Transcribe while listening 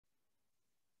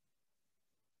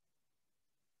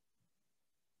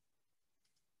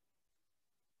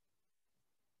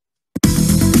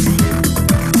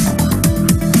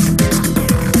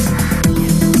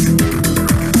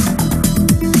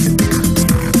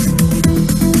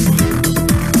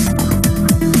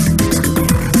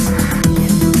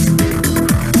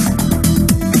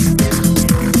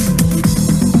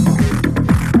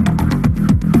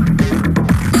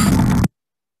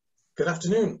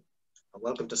afternoon and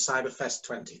welcome to CyberFest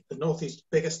 20, the Northeast's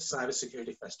biggest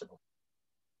cybersecurity festival.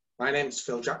 My name is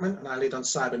Phil Jackman and I lead on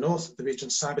Cyber North, the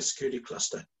region's cybersecurity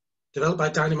cluster, developed by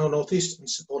Dynamo Northeast and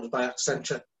supported by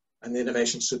Accenture and the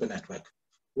Innovation Super Network.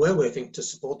 We're working to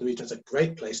support the region as a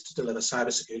great place to deliver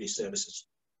cybersecurity services.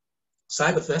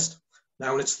 CyberFest,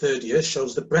 now in its third year,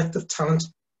 shows the breadth of talent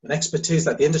and expertise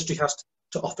that the industry has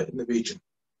to offer in the region,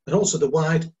 and also the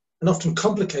wide and often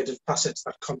complicated facets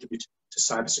that contribute to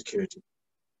cybersecurity.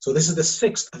 So this is the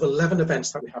 6th of 11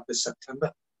 events that we have this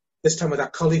September, this time with our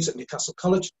colleagues at Newcastle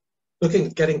College, looking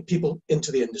at getting people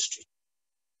into the industry.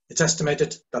 It's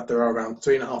estimated that there are around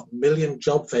 3.5 million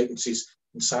job vacancies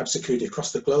in cybersecurity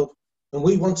across the globe, and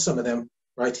we want some of them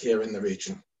right here in the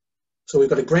region. So we've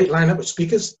got a great lineup of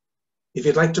speakers. If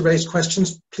you'd like to raise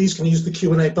questions, please can use the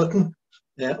Q&A button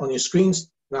on your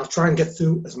screens, and I'll try and get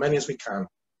through as many as we can.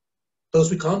 Those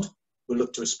we can't, we'll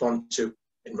look to respond to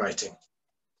in writing.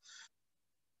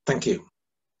 Thank you.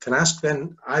 Can I ask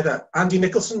then either Andy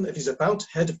Nicholson, if he's about,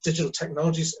 Head of Digital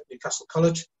Technologies at Newcastle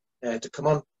College, to come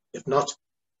on. If not,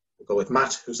 we'll go with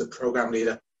Matt, who's the Programme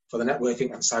Leader for the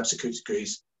Networking and Cybersecurity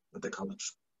degrees at the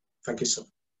college. Thank you, sir.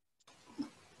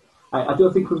 I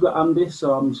don't think we've got Andy,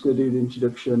 so I'm just going to do the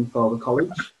introduction for the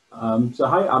college. So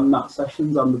hi, I'm Nat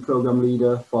Sessions. I'm the Programme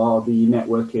Leader for the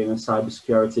Networking and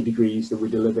Cybersecurity degrees that we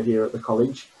deliver here at the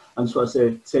college. I just want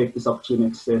to take this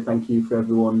opportunity to say thank you for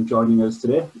everyone joining us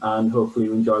today, and hopefully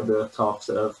you enjoyed the talks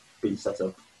that have been set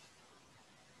up.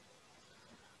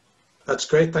 That's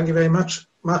great, thank you very much,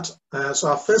 Matt. So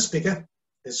our first speaker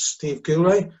is Steve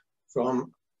Gilray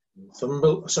from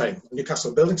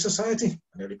Newcastle Building Society.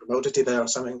 I nearly promoted you there or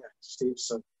something, Steve.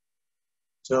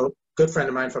 So good friend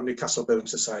of mine from Newcastle Building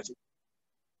Society.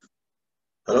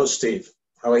 Hello, Steve.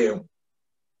 How are you?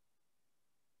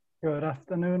 Good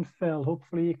afternoon, Phil.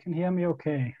 Hopefully you can hear me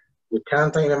okay. We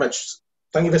can. Thank you very much.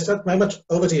 Thank you very much.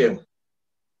 Over to you.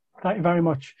 Thank you very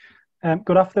much.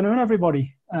 Good afternoon,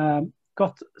 everybody.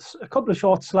 Got a couple of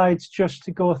short slides just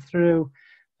to go through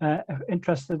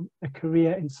interest in a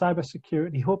career in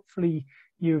cybersecurity. Hopefully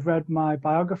you've read my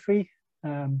biography.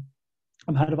 I'm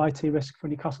head of IT risk for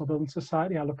Newcastle Building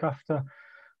Society. I look after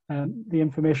the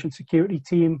information security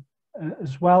team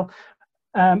as well.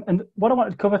 And what I wanted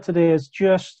to cover today is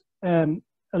just a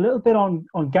little bit on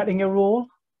getting a role,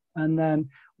 and then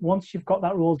once you've got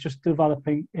that role, just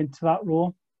developing into that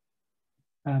role.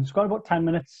 So it's got about 10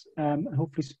 minutes and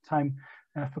hopefully some time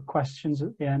for questions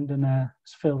at the end. And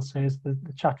as Phil says, the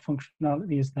chat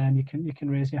functionality is there, and you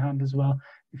can raise your hand as well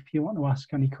if you want to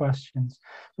ask any questions.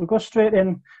 We'll go straight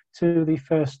in to the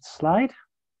first slide.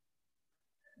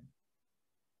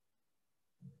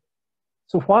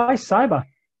 So why cyber?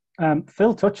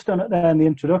 Phil touched on it there in the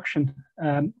introduction.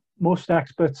 Most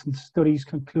experts and studies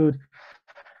conclude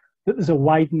that there's a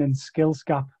widening skills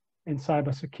gap in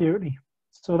cybersecurity.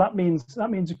 So that means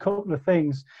a couple of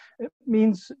things. It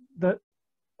means that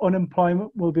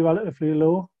unemployment will be relatively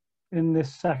low in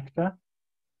this sector,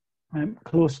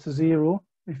 close to zero,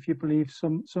 if you believe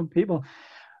some people.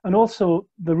 And also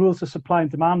the rules of supply and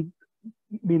demand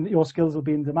mean that your skills will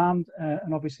be in demand,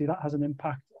 and obviously that has an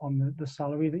impact on the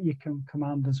salary that you can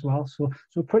command as well. So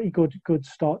a pretty good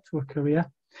start to a career.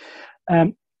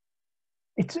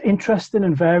 It's interesting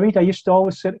and varied. I used to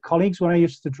always say to colleagues when I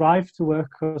used to drive to work,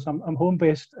 because I'm home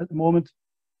based at the moment,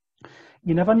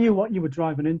 you never knew what you were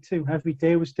driving into. Every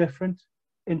day was different,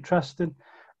 interesting.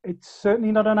 It's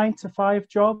certainly not a 9-to-5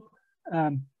 job.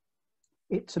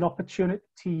 It's an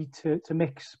opportunity to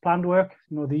mix planned work,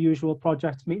 the usual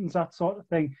projects, meetings, that sort of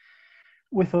thing,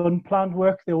 with unplanned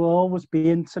work. There will always be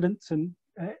incidents and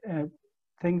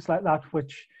things like that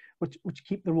which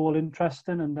keep the role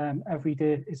interesting, and every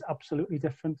day is absolutely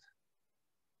different.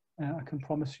 I can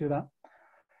promise you that.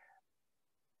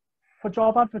 For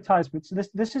job advertisements,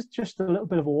 this is just a little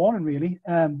bit of a warning, really.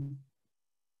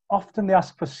 Often they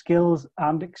ask for skills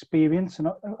and experience, and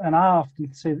I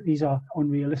often say that these are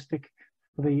unrealistic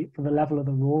for the level of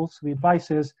the role. So the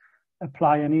advice is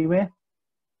apply anyway.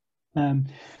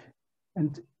 And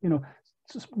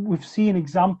we've seen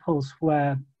examples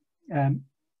where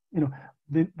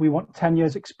we want 10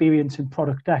 years experience in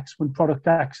product X when product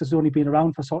X has only been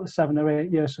around for sort of 7 or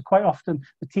 8 years. So quite often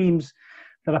the teams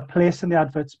that are placing the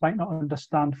adverts might not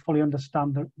fully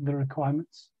understand the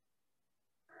requirements.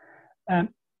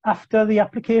 After the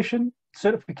application,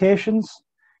 certifications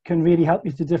can really help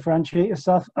you to differentiate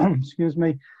yourself, excuse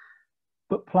me,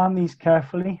 but plan these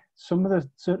carefully. Some of the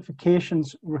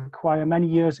certifications require many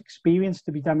years experience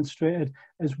to be demonstrated,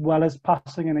 as well as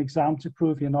passing an exam to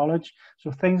prove your knowledge.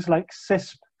 So things like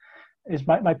CISP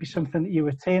might be something that you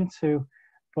attain to,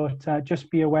 but just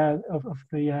be aware of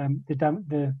the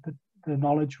the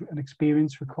knowledge and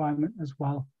experience requirement as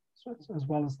well, as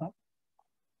well as that.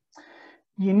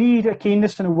 You need a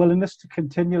keenness and a willingness to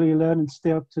continually learn and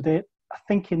stay up to date. I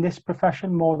think in this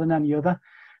profession more than any other,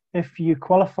 if you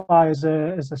qualify as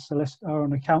a solicitor or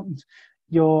an accountant,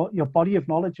 your body of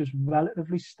knowledge is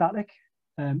relatively static.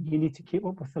 You need to keep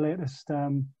up with the latest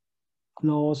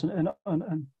laws and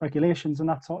regulations and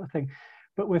that sort of thing.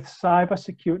 But with cyber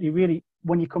security, really,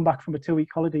 when you come back from a 2-week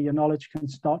holiday, your knowledge can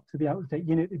start to be out of date.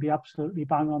 You need to be absolutely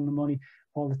bang on the money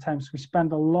all the time. So we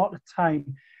spend a lot of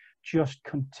time just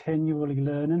continually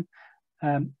learning.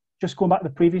 Just going back to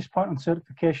the previous point on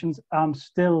certifications, I'm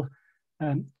still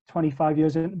 25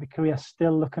 years into my career,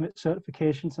 still looking at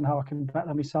certifications and how I can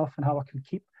better myself and how I can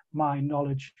keep my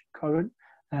knowledge current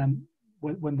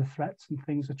when the threats and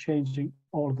things are changing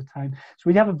all of the time. So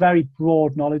we have a very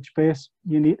broad knowledge base.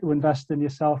 You need to invest in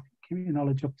yourself, keep your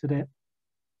knowledge up to date.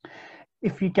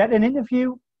 If you get an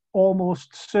interview,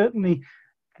 almost certainly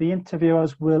the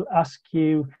interviewers will ask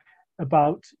you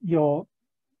about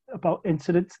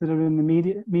incidents that are in the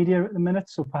media at the minute.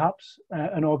 So perhaps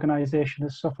an organisation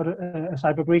has suffered a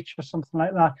cyber breach or something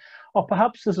like that, or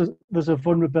perhaps there's a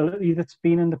vulnerability that's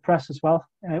been in the press as well.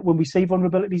 When we see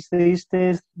vulnerabilities these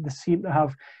days, they seem to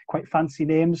have quite fancy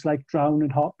names like drown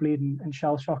and heartbleed and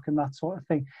shell shock and that sort of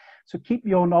thing. So keep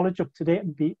your knowledge up to date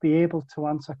and be able to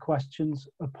answer questions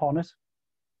upon it.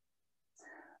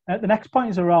 The next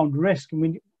point is around risk. I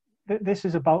mean, this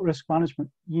is about risk management.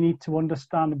 You need to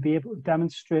understand and be able to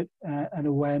demonstrate an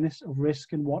awareness of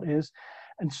risk and what is.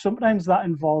 And sometimes that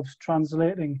involves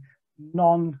translating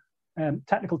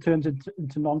non-technical terms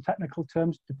into non-technical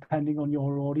terms, depending on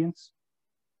your audience.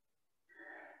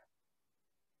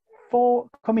 For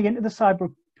coming into the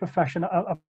cyber profession,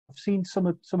 I've seen some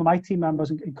of my team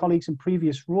members and colleagues in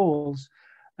previous roles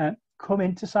come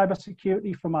into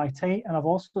cybersecurity from IT, and I've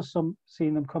also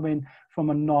seen them come in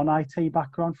from a non-IT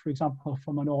background, for example,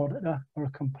 from an auditor or a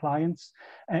compliance.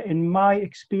 In my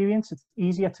experience, it's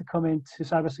easier to come into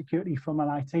cybersecurity from an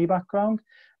IT background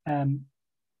than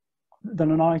a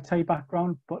non-IT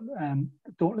background, but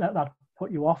don't let that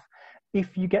put you off.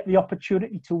 If you get the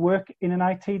opportunity to work in an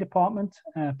IT department,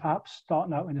 perhaps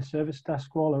starting out in a service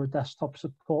desk role or a desktop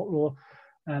support role,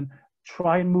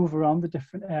 try and move around the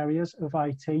different areas of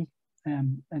IT.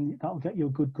 And that'll get you a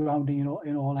good grounding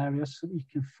in all areas, so that you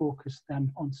can focus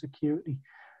then on security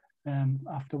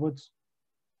afterwards.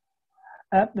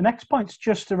 The next point's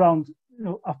just around,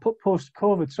 I've put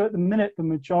post-COVID. So at the minute, the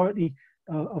majority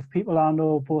of people I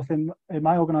know, both in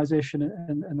my organisation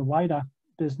and the wider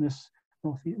business,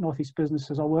 Northeast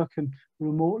businesses, are working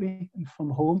remotely and from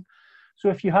home. So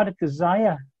if you had a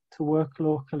desire to work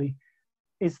locally,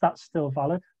 is that still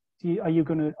valid? Are you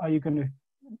going to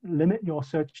limit your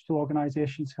search to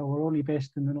organisations who are only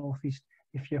based in the Northeast?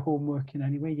 If you're home working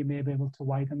anyway, you may be able to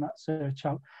widen that search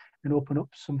out and open up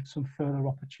some further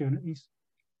opportunities.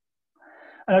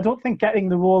 And I don't think getting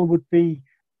the role would be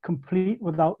complete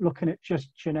without looking at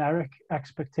just generic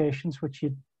expectations, which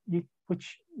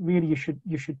really you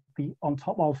should be on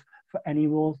top of for any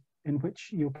role in which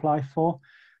you apply for.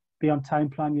 Be on time,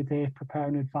 plan your day, prepare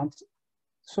in advance.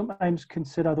 Sometimes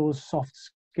consider those soft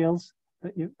skills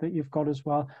that you've got as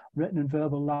well. Written and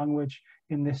verbal language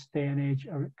in this day and age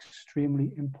are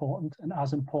extremely important, and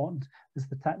as important as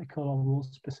the technical or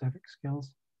role-specific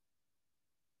skills.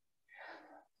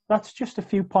 That's just a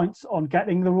few points on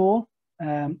getting the role.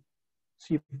 So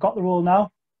you've got the role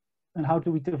now, and how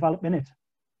do we develop in it?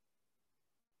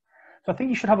 So I think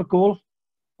you should have a goal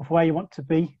of where you want to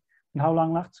be and how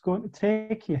long that's going to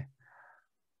take you.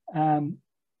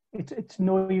 It's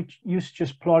no use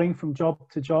just plodding from job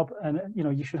to job, and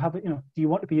you should have it. Do you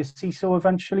want to be a CISO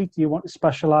eventually? Do you want to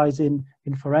specialize in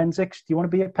forensics? Do you want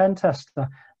to be a pen tester?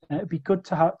 It'd be good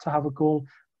to have a goal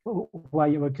where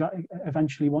you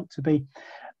eventually want to be.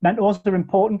 Mentors are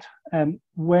important.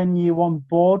 When you're on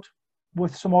board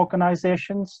with some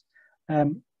organizations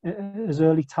as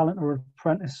early talent or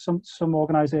apprentice, some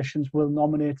organizations will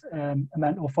nominate a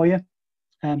mentor for you,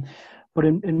 but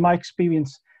in my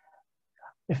experience,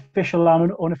 official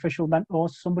and unofficial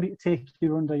mentors, somebody to take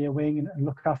you under your wing and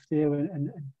look after you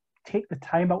and take the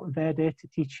time out of their day to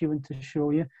teach you and to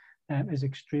show you is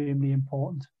extremely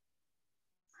important.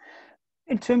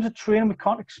 In terms of training, we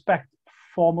can't expect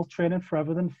formal training for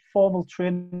everything. Formal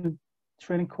training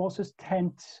courses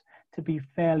tend to be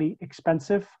fairly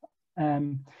expensive,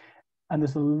 and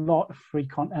there's a lot of free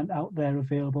content out there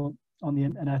available on the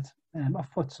internet.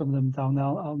 I've put some of them down there.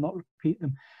 I'll not repeat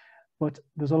them, but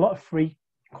there's a lot of free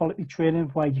quality training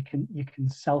where you can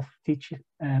self-teach,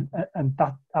 and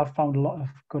that I've found a lot of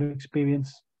good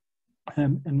experience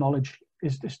and knowledge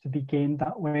is just to be gained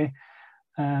that way.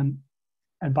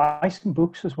 and buy some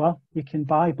books as well. You can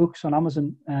buy books on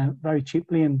Amazon very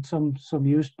cheaply, and some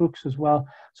used books as well.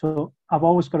 So I've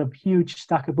always got a huge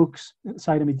stack of books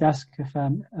inside of my desk, if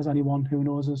as anyone who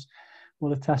knows us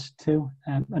will attest to.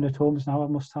 And at homes now, I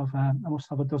must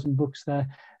have a dozen books there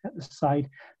at the side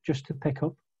just to pick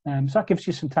up. So that gives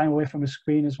you some time away from the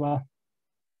screen as well.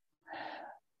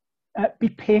 Be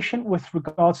patient with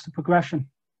regards to progression,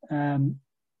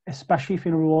 especially if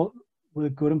you're in a role with a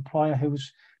good employer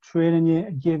who's training you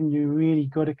and giving you really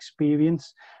good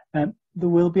experience. There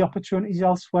will be opportunities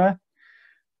elsewhere.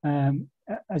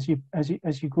 As you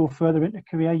go further into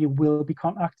career, you will be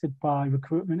contacted by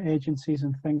recruitment agencies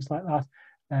and things like that,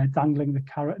 dangling the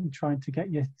carrot and trying to get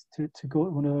you to go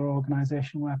to another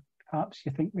organisation where perhaps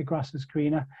you think the grass is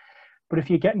greener. But if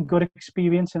you're getting good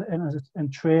experience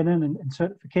and training and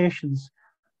certifications,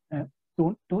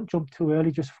 don't jump too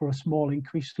early just for a small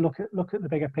increase. Look at the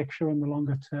bigger picture and the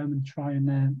longer term, and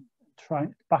try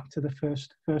back to the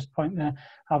first point there.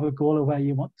 Have a goal of where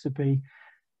you want to be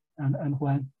and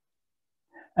when.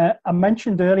 I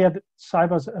mentioned earlier that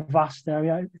cyber's a vast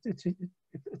area. It's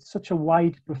such a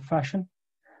wide profession,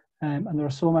 and there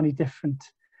are so many different,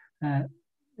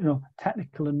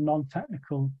 technical and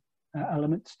non-technical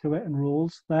elements to it and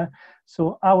roles there.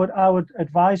 So I would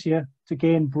advise you to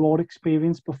gain broad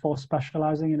experience before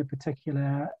specialising in a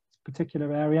particular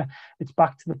area. It's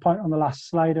back to the point on the last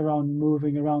slide around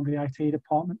moving around the IT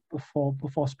department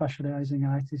before specialising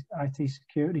in IT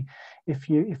security. If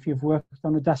you've worked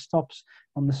on the desktops,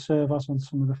 on the servers, on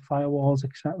some of the firewalls,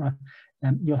 etc.,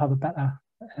 you'll have a better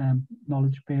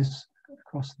knowledge base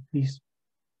across the piece.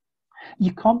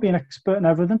 You can't be an expert in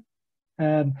everything.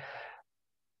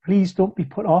 Please don't be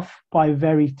put off by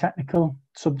very technical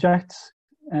subjects.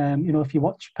 If you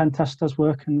watch pen testers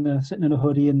work and they're sitting in a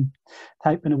hoodie and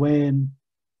typing away and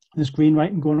there's green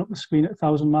writing going up the screen at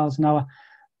 1,000 miles an hour,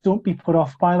 don't be put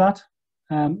off by that.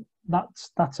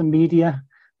 That's a media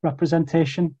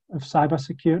representation of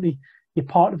cybersecurity. You're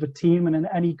part of a team, and in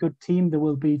any good team there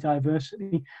will be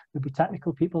diversity. There'll be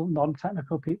technical people,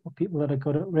 non-technical people, people that are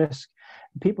good at risk,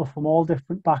 people from all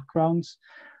different backgrounds,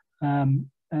 and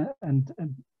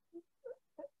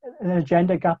a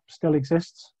gender gap still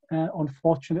exists,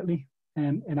 unfortunately,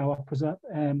 in our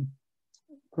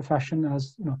profession,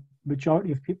 as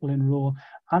majority of people in role,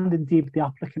 and indeed the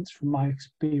applicants, from my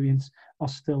experience, are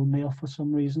still male for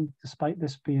some reason, despite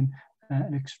this being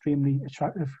an extremely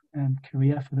attractive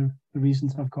career for the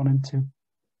reasons I've gone into.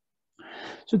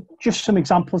 So just some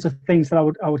examples of things that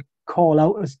I would call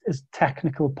out as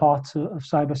technical parts of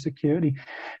cybersecurity.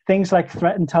 Things like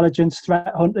threat intelligence,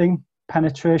 threat hunting,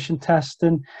 penetration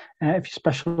testing. If you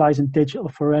specialise in digital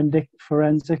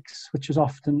forensics, which is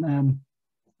often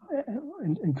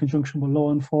in conjunction with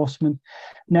law enforcement,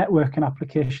 network and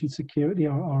application security,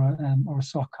 or a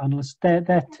SOC analyst,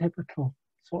 they're typical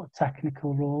sort of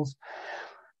technical roles.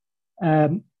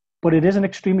 But it is an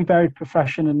extremely varied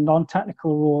profession, and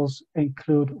non-technical roles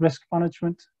include risk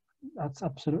management. That's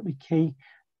absolutely key.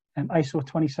 ISO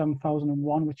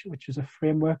 27001, which is a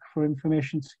framework for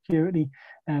information security,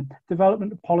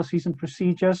 development of policies and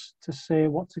procedures to say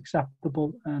what's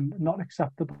acceptable and not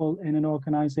acceptable in an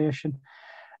organisation.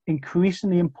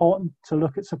 Increasingly important to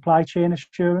look at supply chain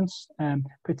assurance,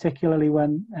 particularly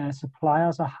when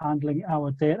suppliers are handling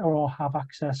our data or have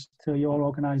access to your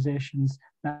organisation's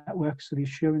network. So the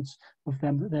assurance of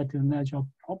them that they're doing their job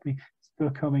properly is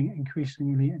becoming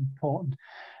increasingly important.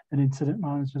 And incident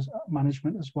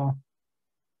management as well.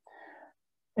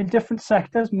 In different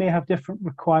sectors may have different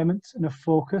requirements and a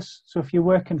focus. So if you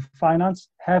work in finance,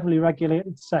 heavily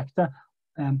regulated sector,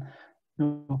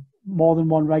 more than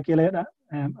one regulator,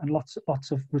 and lots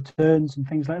of returns and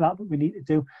things like that we need to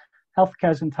do.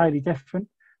 Healthcare is entirely different.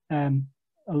 A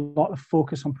lot of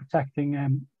focus on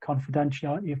protecting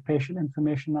confidentiality of patient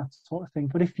information, that sort of thing.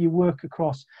 But if you work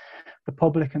across the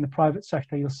public and the private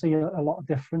sector, you'll see a lot of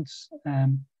difference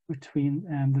between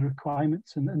the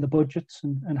requirements and the budgets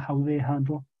and how they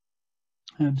handle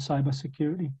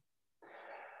cybersecurity.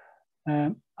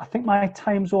 I think my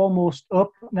time's almost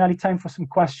up. Nearly time for some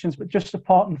questions, but just a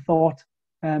parting thought.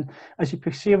 As you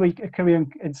pursue a career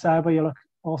in cyber, you'll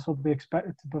also be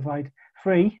expected to provide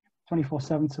free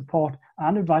 24/7 support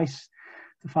and advice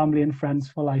to family and friends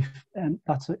for life, and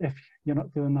that's if you're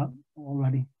not doing that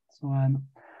already. So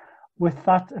with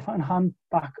that, if I can hand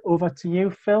back over to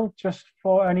you, Phil, just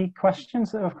for any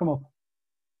questions that have come up.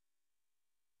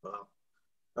 Well,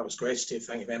 that was great, Steve.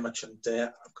 Thank you very much. And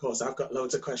of course, I've got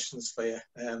loads of questions for you.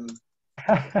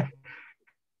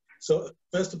 So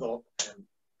first of all,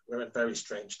 we're in very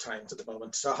strange times at the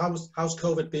moment. So how's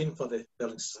COVID been for the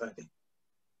Building Society?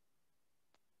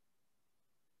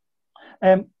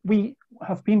 We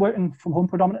have been working from home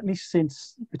predominantly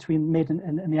since between mid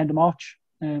and the end of March.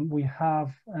 We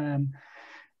have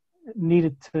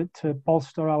needed to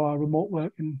bolster our remote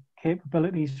working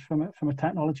capabilities from a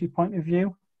technology point of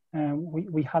view.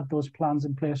 We had those plans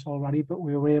in place already, but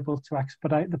we were able to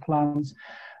expedite the plans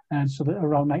so that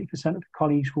around 90% of the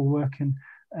colleagues were working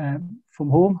from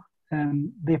home.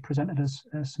 They presented us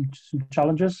some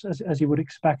challenges, as you would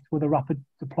expect, with a rapid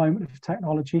deployment of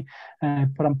technology.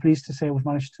 But I'm pleased to say we've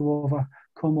managed to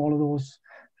overcome all of those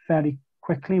fairly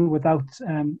quickly without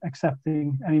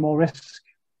accepting any more risk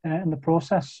in the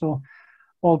process. So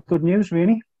all good news,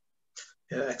 really.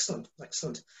 Yeah, excellent,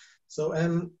 excellent. So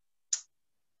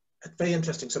very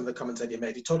interesting, some of the comments that you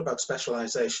made. You talked about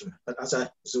specialisation, but as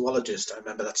a zoologist, I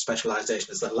remember that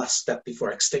specialisation is the last step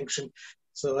before extinction.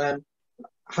 So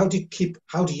how do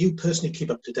you personally keep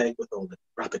up to date with all the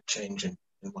rapid change in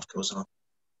what goes on?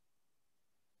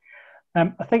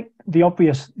 I think the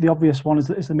obvious one is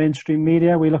the mainstream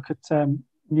media. We look at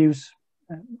news,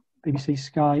 BBC,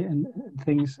 Sky, and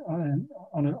things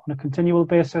on a continual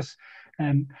basis.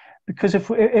 Because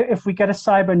if we get a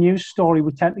cyber news story,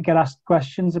 we tend to get asked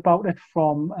questions about it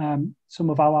from some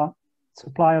of our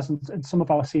suppliers and some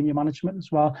of our senior management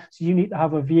as well. So you need to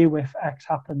have a view if X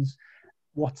happens,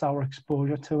 what's our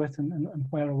exposure to it, and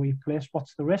where are we placed?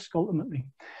 What's the risk ultimately?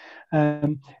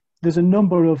 There's a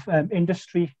number of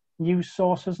industry news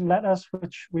sources and letters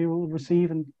which we will receive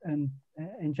and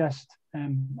ingest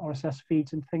RSS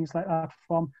feeds and things like that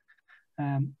from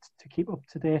to keep up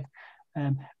to date.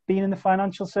 Being in the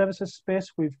financial services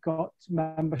space, we've got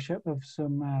membership of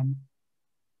some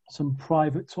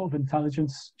private sort of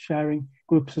intelligence sharing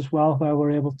groups as well, where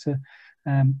we're able to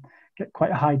get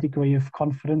quite a high degree of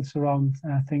confidence around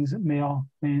things that may or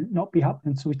may not be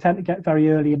happening. So we tend to get very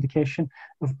early indication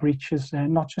of breaches,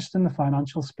 not just in the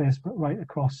financial space, but right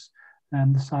across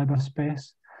the cyber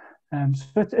space.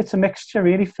 So it's a mixture,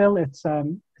 really, Phil.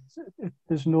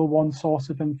 There's no one source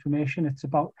of information. It's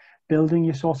about building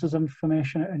your sources of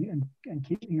information and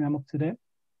keeping them up to date.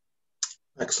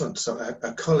 Excellent. So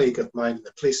a colleague of mine in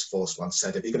the police force once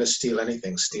said, if you're going to steal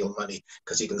anything, steal money,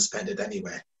 because you can spend it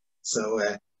anywhere. So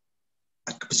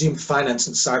I presume finance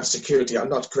and cybersecurity are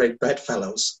not great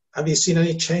bedfellows. Have you seen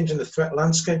any change in the threat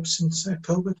landscape since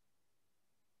COVID?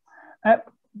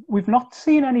 We've not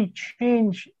seen any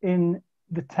change in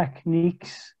the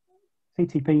techniques,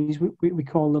 CTPs, we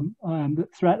call them,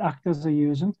 that threat actors are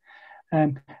using.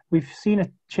 We've seen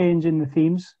a change in the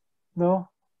themes, though,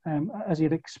 as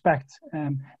you'd expect.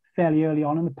 Fairly early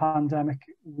on in the pandemic,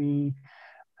 there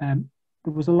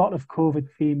was a lot of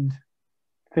COVID-themed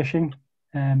phishing,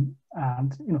 and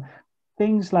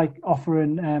things like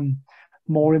offering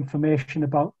more information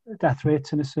about death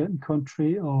rates in a certain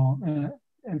country, or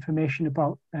information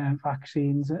about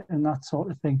vaccines and that sort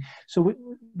of thing. So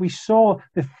we saw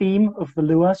the theme of the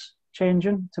lures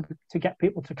changing to get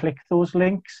people to click those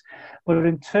links. But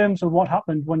in terms of what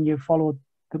happened when you followed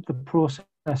the process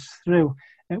through,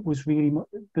 it was really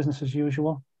business as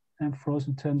usual for us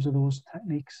in terms of those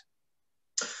techniques.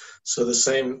 So the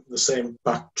same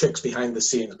back tricks behind the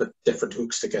scenes, but different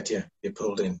hooks to get you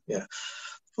pulled in. Yeah.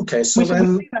 Okay. So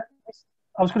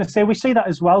I was going to say, we see that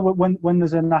as well when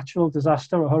there's a natural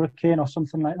disaster, a hurricane or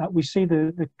something like that. We see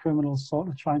the criminals sort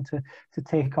of trying to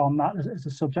take on that as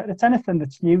a subject. It's anything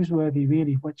that's newsworthy,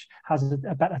 really, which has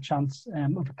a better chance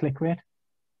of a click rate.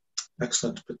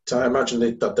 Excellent. But I imagine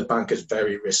that the bank is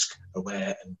very risk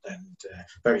aware and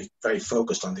very, very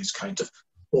focused on these kinds of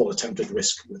all attempted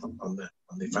risk on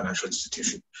the financial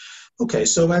institution. Okay,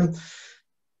 so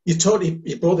you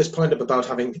brought this point up about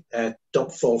having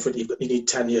don't fall for it. You need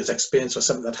 10 years experience for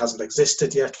something that hasn't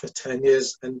existed yet for 10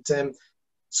 years. And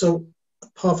so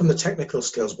apart from the technical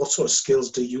skills, what sort of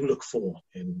skills do you look for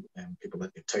in people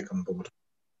that you take on board?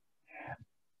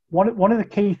 One of the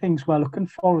key things we're looking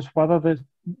for is whether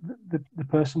the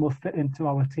person will fit into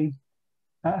our team.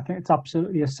 I think it's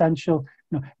absolutely essential.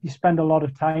 You spend a lot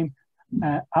of time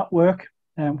at work,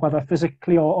 whether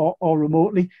physically or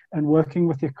remotely, and working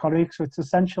with your colleagues. So it's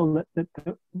essential that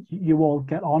you all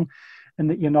get on and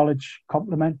that your knowledge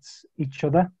complements each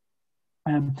other.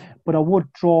 But I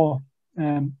would draw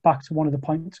back to one of the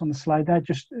points on the slide there. It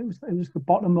was the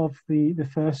bottom of the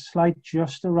first slide,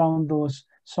 just around those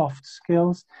soft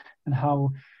skills and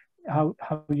how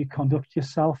you conduct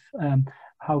yourself,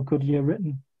 how good your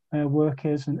written work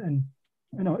is, and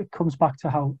it comes back to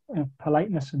how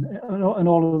politeness and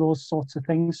all of those sorts of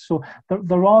things. So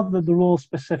there are the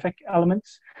role-specific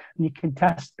elements, and you can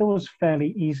test those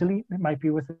fairly easily. It might be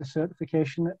with a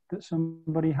certification that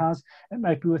somebody has. It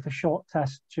might be with a short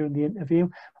test during the interview,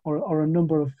 or a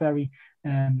number of very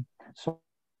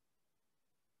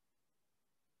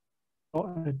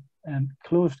of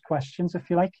closed questions, if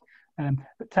you like.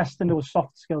 But testing those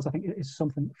soft skills, I think, is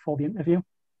something for the interview.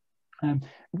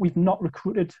 We've not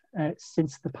recruited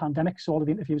since the pandemic, so all of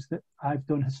the interviews that I've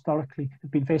done historically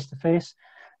have been face-to-face,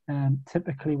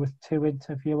 typically with 2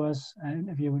 interviewers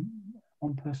interviewing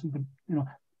one person. But you know,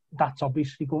 that's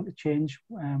obviously going to change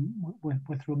with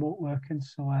remote working.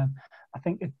 So I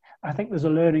think there's a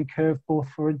learning curve both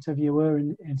for interviewer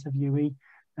and interviewee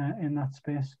in that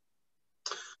space.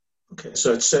 Okay,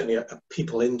 so it's certainly a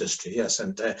people industry, yes.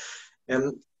 And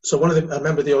so a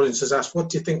member of the audience has asked, what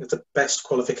do you think is the best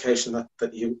qualification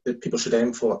that people should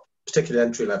aim for, particularly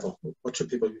entry level? What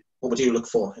would you look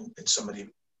for in somebody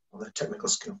on their technical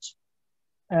skills?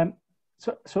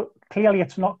 So clearly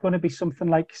it's not going to be something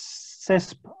like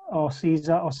CISP or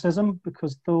CSER or CISM,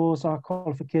 because those are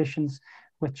qualifications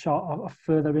which are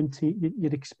further into,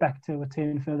 you'd expect to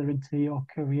attain further into your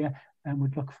career, and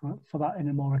would look for that in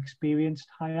a more experienced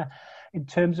hire. In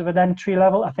terms of an entry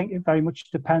level, I think it very much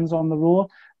depends on the role.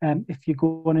 If you're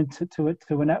going into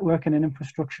a network and an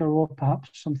infrastructure role,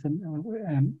 perhaps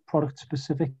something product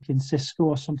specific in Cisco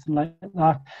or something like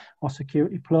that, or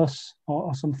Security Plus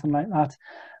or something like that,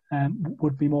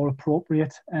 would be more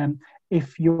appropriate.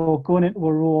 If you're going into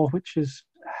a role which is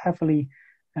heavily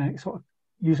sort of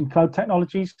using cloud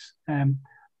technologies,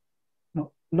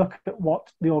 look at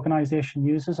what the organisation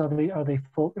uses. Are they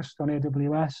focused on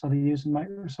AWS? Are they using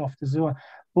Microsoft Azure?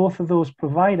 Both of those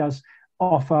providers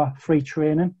offer free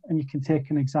training, and you can take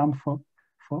an exam for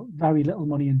very little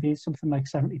money indeed, something like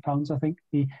 £70, I think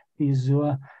the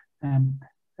Azure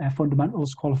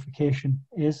fundamentals qualification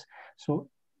is. So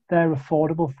they're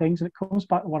affordable things, and it comes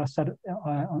back to what I said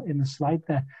in the slide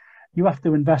there. You have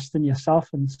to invest in yourself,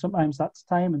 and sometimes that's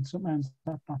time, and sometimes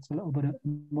that's a little bit of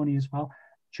money as well,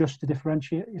 just to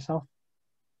differentiate yourself.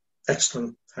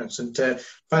 Excellent, thanks. And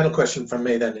final question from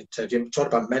me then. You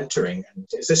talked about mentoring, and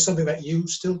is this something that you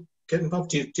still get involved?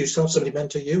 Do you still have somebody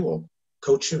mentor you or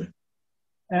coach you?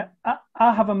 I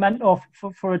have a mentor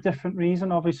for a different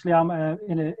reason. Obviously, I'm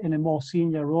in a more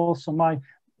senior role, so my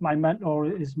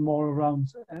mentor is more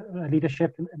around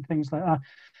leadership and things like that.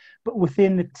 But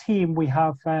within the team, we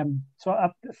have so I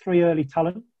have 3 early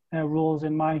talent roles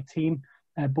in my team,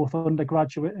 both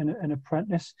undergraduate and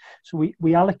apprentice. So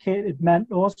we allocated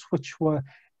mentors, which were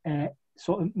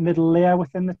sort of middle layer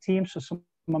within the team. So some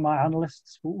of my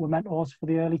analysts were mentors for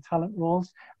the early talent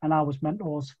roles, and I was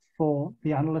mentors for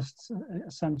the analysts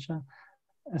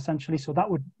essentially. So that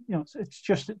would, it's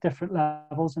just at different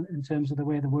levels in terms of the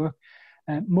way they work.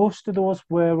 Most of those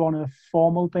were on a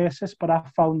formal basis, but I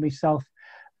found myself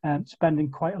spending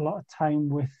quite a lot of time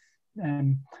with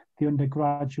the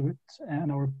undergraduate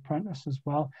and our apprentice as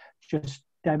well, just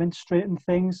demonstrating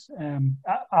things.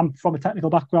 I'm from a technical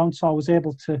background, so I was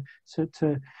able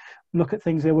to look at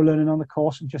things they were learning on the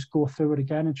course and just go through it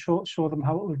again and show them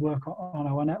how it would work on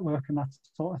our network and that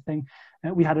sort of thing.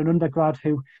 We had an undergrad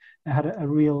who had a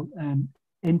real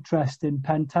interest in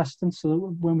pen testing,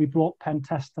 so when we brought pen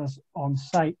testers on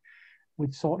site,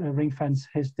 we'd sort of ring fence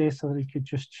his day so that he could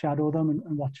just shadow them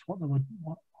and watch what they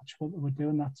were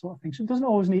doing, that sort of thing. So it doesn't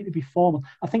always need to be formal.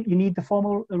 I think you need the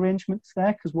formal arrangements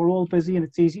there because we're all busy and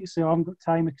it's easy to say, oh, I haven't got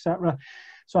time, etc.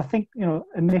 So I think,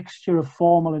 a mixture of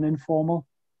formal and informal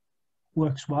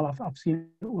works well. I've seen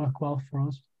it work well for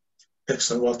us.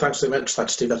 Excellent. Well, thanks very much for that,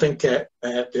 Steve. I think the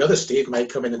other Steve may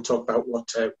come in and talk about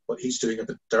what he's doing up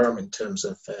at Durham in terms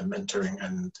of mentoring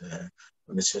and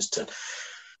assistant.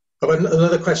 But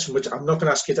another question, which I'm not going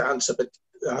to ask you to answer, but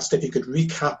asked if you could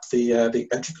recap the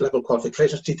entry-level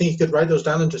qualifications. Do you think you could write those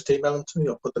down and just email them to me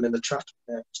or put them in the chat,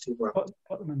 Steve?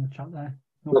 Put them in the chat there.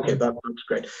 No okay, that's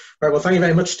great. All right, well, thank you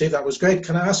very much, Steve. That was great.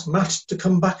 Can I ask Matt to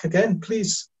come back again,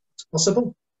 please? It's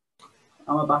possible.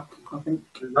 I'm back, I think.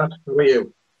 Matt, how are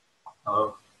you?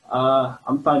 Oh,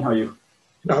 I'm fine. How are you?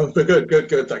 No,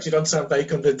 good. Thanks. You don't sound very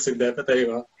convincing there, but there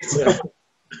you are. Yeah.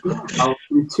 I'll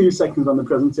be 2 seconds when the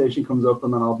presentation comes up,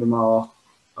 and then I'll be more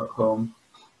at home.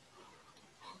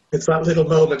 It's that little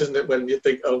moment, isn't it, when you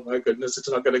think, oh my goodness, it's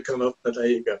not going to come up, but there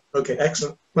you go. Okay,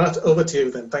 excellent. Matt, over to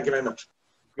you then. Thank you very much.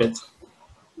 Great.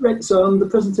 Right, so the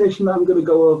presentation that I'm going to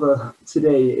go over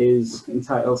today is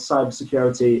entitled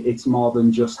Cybersecurity, It's More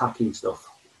Than Just Hacking Stuff.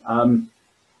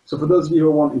 So for those of you who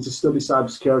are wanting to study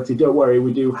cybersecurity, don't worry,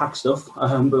 we do hack stuff,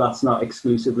 but that's not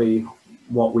exclusively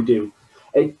what we do.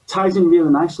 It ties in really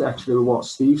nicely actually with what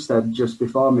Steve said just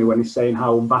before me when he's saying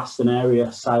how vast an area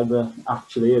cyber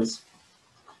actually is.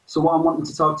 So what I'm wanting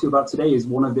to talk to you about today is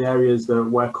one of the areas that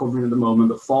we're covering at the moment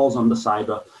that falls under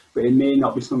cyber, but it may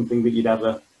not be something that you'd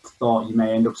ever thought you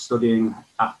may end up studying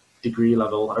at degree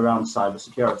level around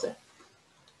cybersecurity.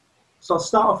 So I'll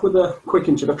start off with a quick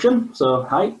introduction. So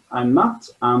hi, I'm Matt.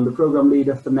 I'm the Programme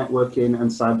Leader for Networking and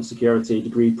Cybersecurity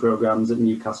degree programmes at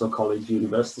Newcastle College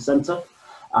University Centre.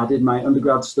 I did my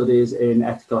undergrad studies in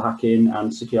ethical hacking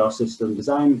and secure system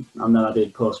design, and then I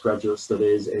did postgraduate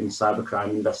studies in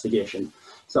cybercrime investigation.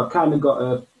 So I've kind of got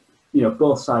a,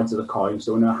 both sides of the coin.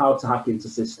 So we know how to hack into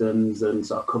systems and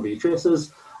sort of cover your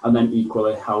traces, and then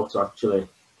equally how to actually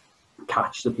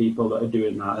catch the people that are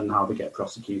doing that and how they get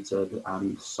prosecuted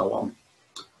and so on.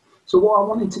 So what I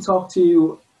wanted to talk to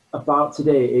you about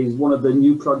today is one of the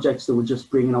new projects that we're just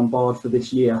bringing on board for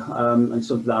this year, and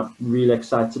something that I'm really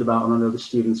excited about, and I know the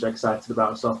students are excited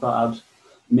about, so I thought I'd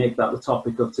make that the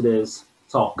topic of today's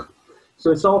talk.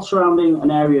 So it's all surrounding an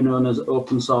area known as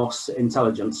open source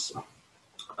intelligence,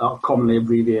 commonly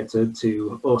abbreviated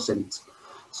to OSINT.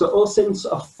 So OSINT's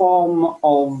a form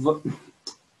of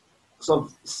sort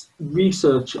of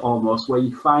research almost, where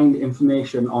you find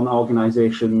information on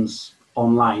organisations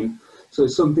online. So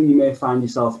it's something you may find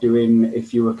yourself doing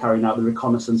if you were carrying out the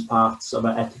reconnaissance parts of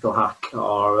an ethical hack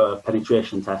or a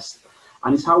penetration test.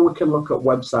 And it's how we can look at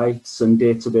websites and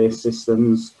database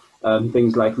systems,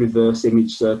 things like reverse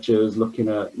image searches, looking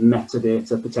at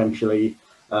metadata potentially,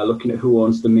 looking at who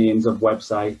owns domains of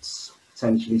websites,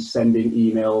 potentially sending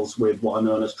emails with what are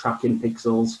known as tracking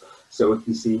pixels, so we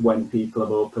can see when people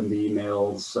have opened the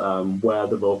emails, where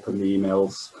they've opened the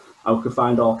emails, and we can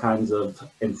find all kinds of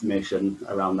information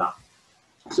around that.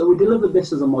 So we delivered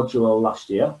this as a module last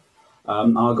year.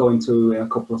 I'll go into, in a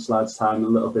couple of slides' time, a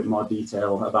little bit more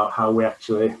detail about how we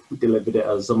actually delivered it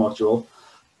as a module.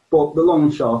 But the long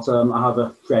and short, I have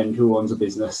a friend who owns a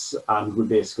business, and we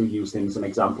basically used him as an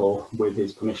example with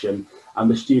his permission.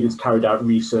 And the students carried out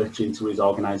research into his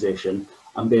organisation,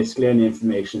 and basically any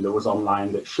information that was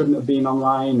online that shouldn't have been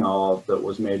online, or that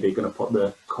was maybe going to put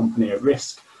the company at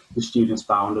risk, the students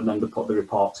found, and then they put the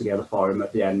report together for him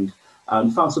at the end.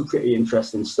 And found some pretty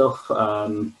interesting stuff.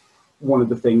 One of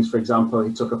the things, for example,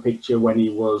 he took a picture when he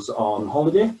was on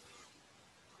holiday,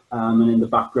 and in the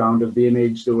background of the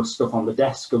image there was stuff on the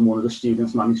desk, and one of the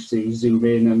students managed to zoom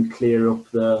in and clear up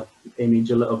the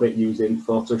image a little bit using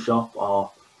Photoshop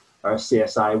or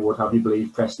CSI would have you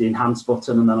believe, press the enhance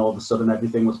button, and then all of a sudden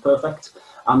everything was perfect.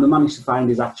 And they managed to find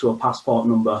his actual passport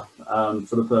number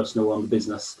for the person who owned the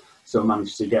business. So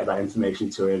managed to get that information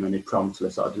to him, and he promptly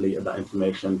sort of deleted that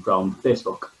information from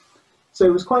Facebook. So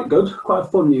it was quite good, quite a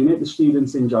fun unit. The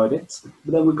students enjoyed it.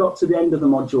 But then we got to the end of the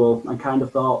module and kind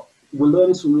of thought, we're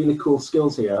learning some really cool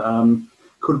skills here.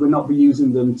 Could we not be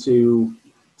using them to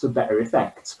better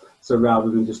effect? So rather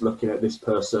than just looking at this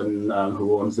person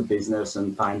who owns the business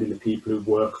and finding the people who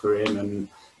work for him and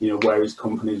where his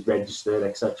company is registered,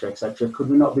 etc., etc., could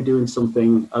we not be doing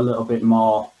something a little bit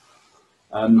more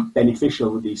beneficial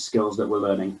with these skills that we're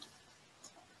learning?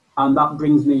 And that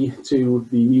brings me to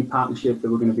the new partnership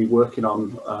that we're going to be working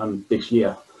on this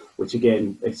year, which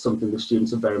again is something the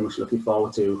students are very much looking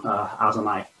forward to, as am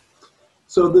I.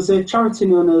 So there's a charity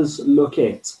known as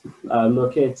Locate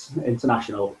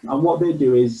International, and what they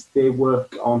do is they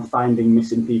work on finding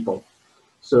missing people.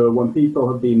 So when people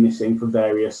have been missing for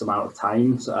various amount of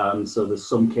times, so there's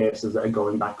some cases that are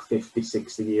going back 50,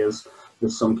 60 years,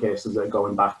 there's some cases that are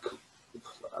going back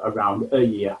around a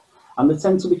year. And there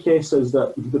tend to be cases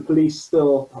that the police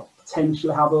still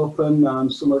potentially have open,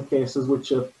 some of the cases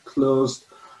which are closed,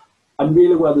 and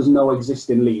really where there's no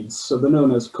existing leads. So they're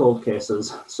known as cold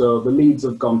cases. So the leads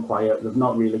have gone quiet, they've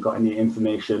not really got any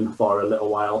information for a little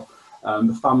while.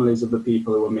 The families of the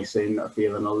people who are missing are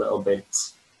feeling a little bit,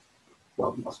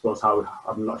 well, I suppose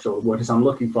I'm not sure what word I'm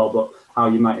looking for, but how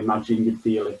you might imagine you'd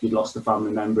feel if you'd lost a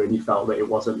family member and you felt that it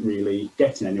wasn't really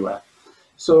getting anywhere.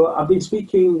 So I've been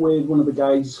speaking with one of the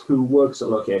guys who works at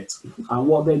Locate, and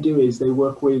what they do is they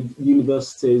work with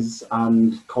universities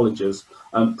and colleges,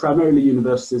 primarily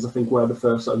universities. I think we're the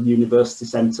first sort of university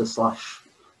centre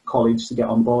 / college to get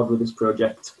on board with this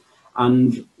project.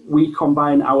 And we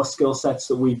combine our skill sets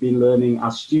that we've been learning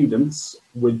as students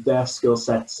with their skill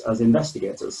sets as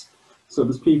investigators. So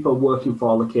there's people working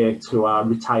for Locate who are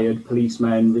retired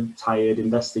policemen, retired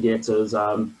investigators.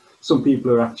 Some people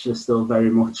are actually still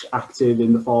very much active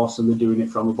in the force, and they're doing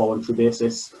it from a voluntary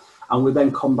basis. And we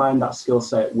then combine that skill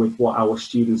set with what our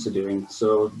students are doing.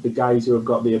 So the guys who have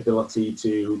got the ability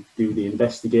to do the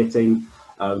investigating,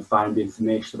 find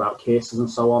information about cases and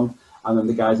so on, and then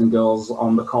the guys and girls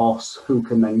on the course who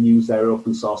can then use their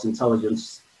open source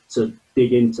intelligence to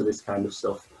dig into this kind of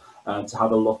stuff, to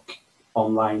have a look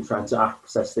online, trying to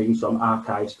access things from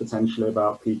archives potentially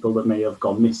about people that may have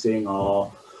gone missing,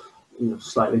 or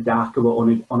slightly darker but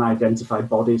unidentified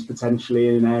bodies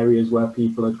potentially in areas where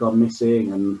people had gone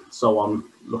missing and so on,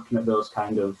 looking at those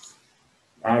kind of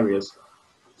areas.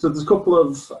 So there's a couple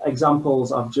of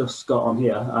examples I've just got on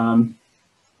here.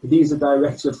 These are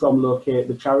directed from Locate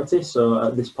the charity, so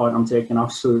at this point I'm taking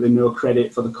absolutely no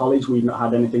credit for the college. We've not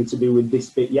had anything to do with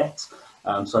this bit yet,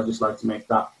 so I'd just like to make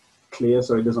that clear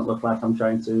so it doesn't look like I'm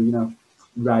trying to, you know,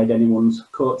 ride anyone's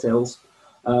coattails.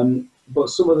 But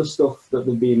some of the stuff that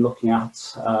they've been looking at,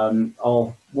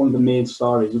 or one of the main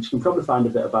stories, which you can probably find a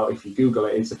bit about if you Google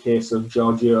it, is the case of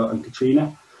Giorgio and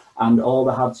Katrina. And all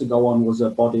they had to go on was a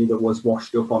body that was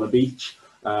washed up on a beach,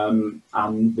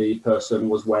 and the person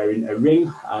was wearing a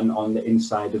ring, and on the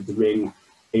inside of the ring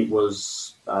it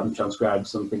was transcribed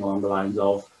something along the lines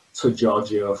of "to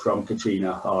Giorgio from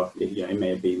Katrina," or you know, it may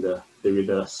have been the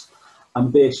reverse.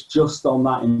 And based just on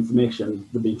that information,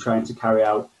 they've been trying to carry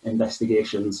out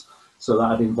investigations. So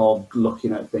that had involved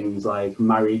looking at things like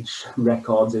marriage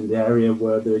records in the area.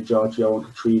 Were there Giorgio and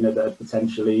Katrina that had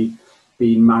potentially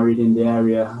been married in the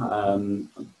area?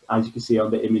 As you can see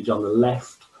on the image on the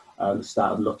left,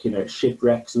 started looking at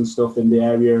shipwrecks and stuff in the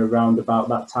area around about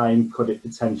that time. Could it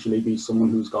potentially be someone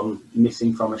who's gone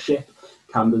missing from a ship?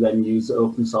 Can they then use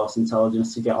open source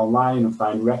intelligence to get online and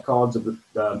find records of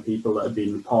the people that have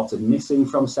been reported missing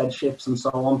from said ships and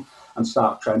so on, and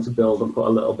start trying to build and put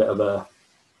a little bit of a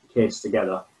case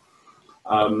together?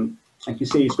 Like you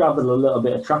see, it's gathered a little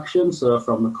bit of traction. So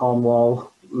from the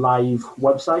Cornwall Live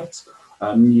website,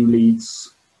 new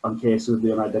leads on cases of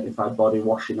the unidentified body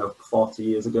washing up 40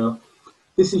 years ago.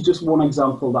 This is just one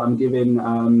example that I'm giving.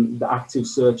 The active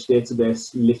search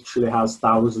database literally has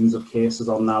thousands of cases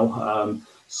on now,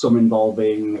 some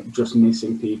involving just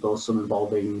missing people, some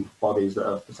involving bodies that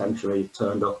have potentially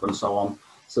turned up and so on.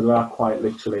 So there are quite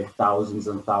literally thousands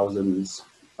and thousands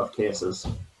of cases.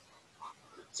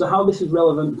 So how this is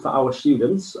relevant for our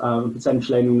students,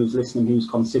 potentially anyone who's listening who's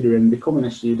considering becoming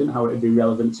a student, how it would be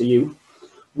relevant to you.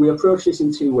 We approach this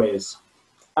in two ways.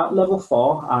 At level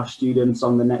 4, our students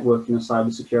on the networking and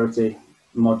cybersecurity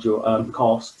module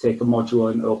course take a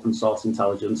module in open source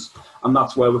intelligence, and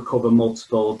that's where we cover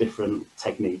multiple different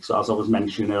techniques. So as I was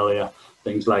mentioning earlier,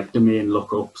 things like domain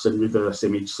lookups and reverse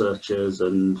image searches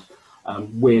and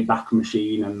Wayback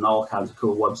Machine and all kinds of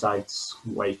cool websites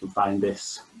where you can find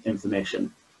this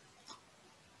information.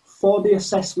 For the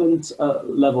assessment at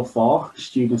level 4,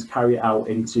 students carry it out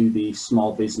into the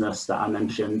small business that I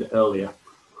mentioned earlier.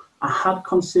 I had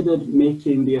considered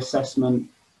making the assessment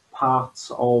part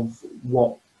of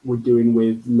what we're doing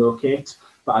with Locate,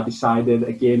 but I decided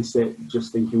against it,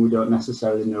 just thinking we don't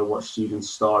necessarily know what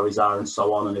students' stories are and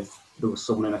so on, and if there was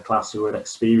someone in a class who had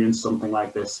experienced something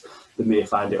like this, they may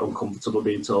find it uncomfortable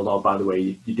being told, oh, by the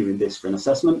way, you're doing this for an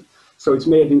assessment. So it's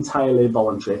made entirely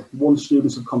voluntary. Once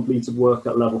students have completed work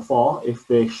at level 4, if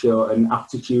they show an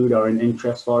aptitude or an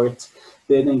interest for it,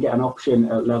 they then get an option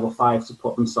at level 5 to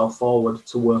put themselves forward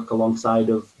to work alongside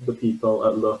of the people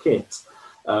at Locate.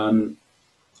 And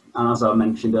as I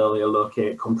mentioned earlier,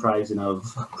 Locate comprising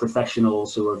of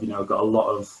professionals who have, you know, got a lot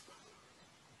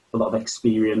of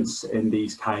experience in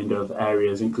these kind of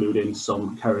areas, including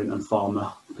some current and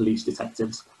former police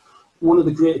detectives. One of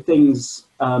the great things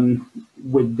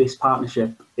with this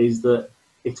partnership is that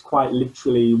it's quite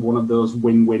literally one of those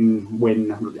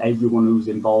win-win-win. Everyone who's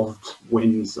involved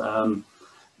wins.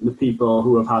 The people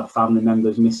who have had family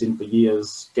members missing for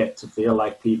years get to feel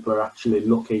like people are actually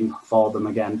looking for them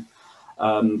again.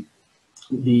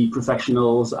 The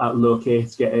professionals at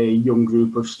Locate get a young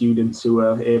group of students who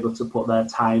are able to put their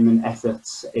time and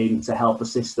efforts in to help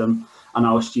assist them, and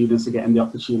our students are getting the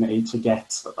opportunity to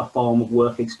get a form of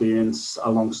work experience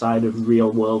alongside of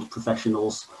real world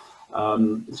professionals.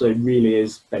 So it really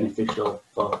is beneficial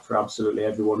for absolutely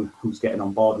everyone who's getting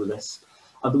on board with this.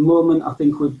 At the moment, I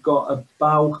think we've got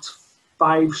about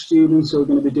 5 students who are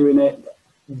going to be doing it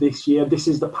this year. This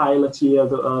is the pilot year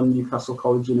that Newcastle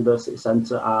College University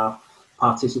Centre are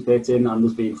participating, and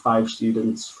there's been 5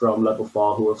 students from level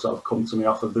 4 who have sort of come to me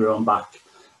off of their own back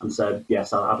and said,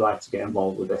 yes, I'd like to get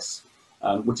involved with this,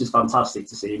 which is fantastic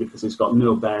to see because it's got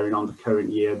no bearing on the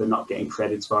current year. They're not getting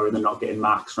credits for it, they're not getting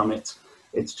marks from it.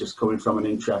 It's just coming from an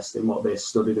interest in what they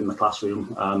studied in the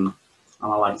classroom, and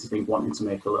I like to think wanting to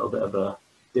make a little bit of a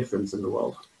difference in the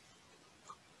world.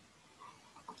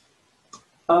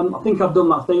 I think I've done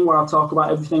that thing where I talk about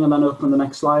everything and then open the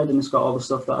next slide and it's got all the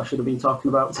stuff that I should have been talking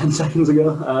about 10 seconds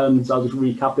ago, so I'll just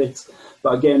recap it.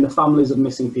 But again, the families of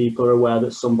missing people are aware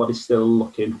that somebody's still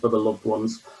looking for the loved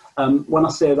ones. When I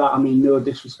say that, I mean no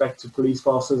disrespect to police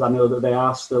forces. I know that they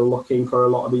are still looking for a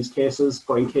lot of these cases,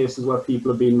 but in cases where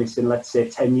people have been missing, let's say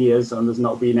 10 years and there's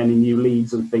not been any new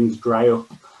leads and things dry up,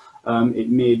 it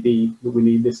may be that we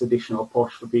need this additional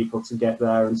push for people to get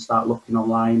there and start looking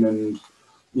online and,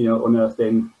 you know,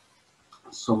 unearthing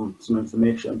some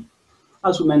information.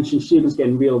 as we mentioned, students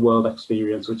getting real world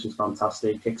experience, which is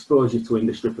fantastic, exposure to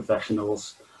industry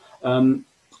professionals,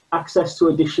 access to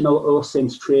additional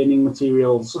OSINT training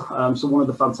materials. So one of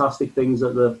the fantastic things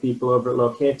that the people over at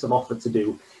Locate have offered to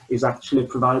do is actually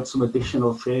provide some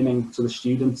additional training to the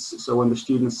students. So when the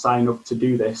students sign up to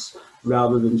do this,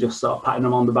 rather than just sort of patting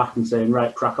them on the back and saying,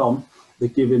 right, crack on, they're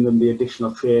giving them the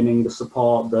additional training, the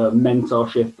support, the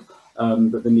mentorship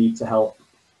that they need to help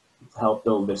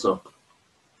build this up.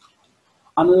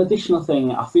 And an additional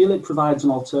thing, I feel it provides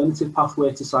an alternative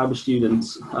pathway to cyber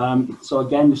students. So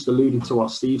again, just alluding to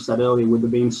what Steve said earlier, with there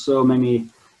being so many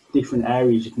different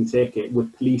areas you can take it,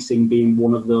 with policing being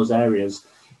one of those areas,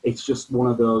 it's just one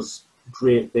of those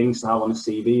great things to have on a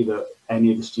CV that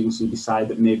any of the students who decide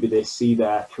that maybe they see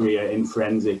their career in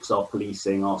forensics or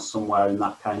policing or somewhere in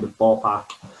that kind of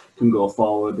ballpark can go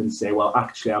forward and say, well,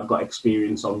 actually, I've got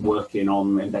experience on working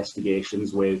on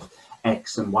investigations with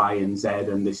X and Y and Z,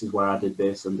 and this is where I did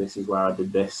this, and this is where I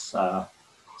did this. So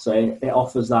it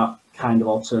offers that kind of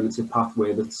alternative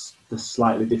pathway that's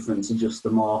slightly different to just the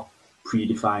more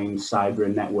predefined cyber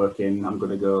and networking. I'm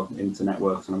going to go into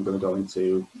networks and I'm going to go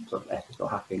into sort of ethical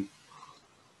hacking.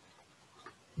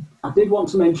 I did want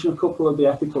to mention a couple of the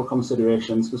ethical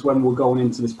considerations, because when we're going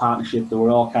into this partnership, there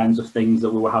were all kinds of things that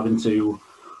we were having to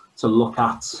look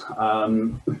at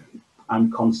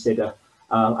and consider.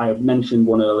 I have mentioned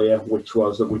one earlier, which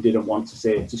was that we didn't want to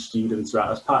say to students, right,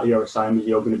 as part of your assignment,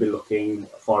 you're going to be looking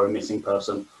for a missing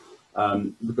person,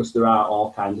 because there are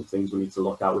all kinds of things we need to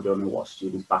look at. We don't know what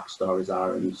students' backstories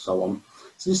are and so on.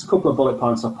 So just a couple of bullet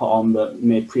points I put on that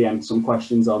may preempt some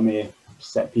questions or may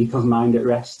set people's mind at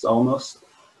rest almost.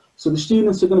 So the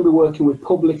students are going to be working with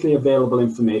publicly available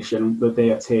information that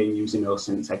they attain using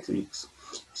OSINT techniques.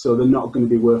 So they're not going to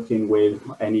be working with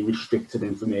any restricted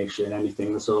information,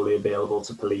 anything that's only available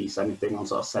to police, anything on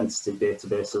sort of sensitive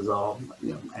databases or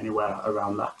anywhere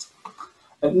around that.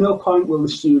 At no point will the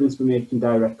students be making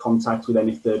direct contact with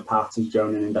any third parties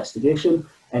during an investigation.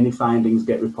 Any findings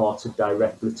get reported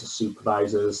directly to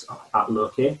supervisors at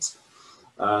Locate,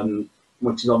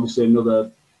 which is obviously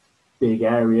another big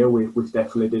area. We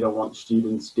definitely didn't want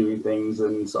students doing things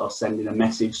and sort of sending a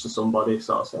message to somebody,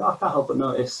 sort of saying, I can't help but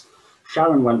notice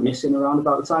Sharon went missing around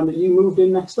about the time that you moved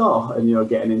in next door, and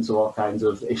getting into all kinds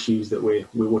of issues that we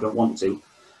wouldn't want to.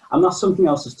 And that's something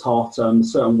else that's taught.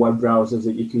 Certain web browsers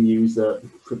that you can use that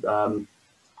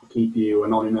keep you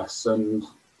anonymous and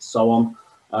so on.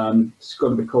 It's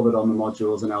going to be covered on the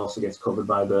modules, and it also gets covered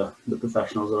by the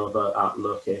professionals over at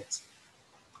Locate.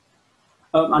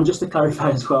 And just to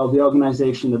clarify as well, the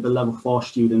organisation that the Level 4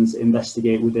 students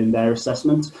investigate within their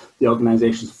assessment, the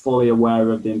organisation is fully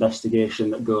aware of the investigation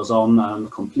that goes on,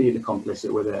 completely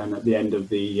complicit with it, and at the end of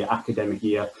the academic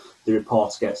year, the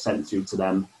reports get sent through to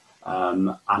them,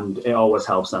 and it always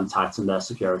helps them tighten their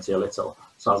security a little.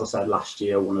 So as I said last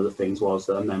year, one of the things was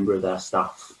that a member of their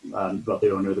staff, but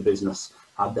the owner of the business,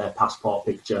 had their passport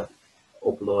picture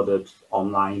uploaded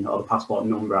online, or the passport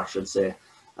number I should say,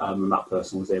 and that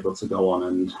person was able to go on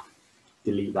and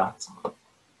delete that.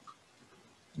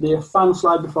 The final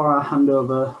slide before I hand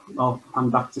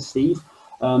back to Steve.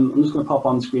 I'm just going to pop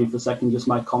on the screen for a second, just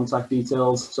my contact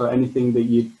details. So anything that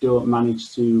you don't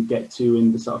manage to get to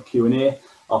in the sort of Q&A,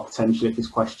 or potentially if there's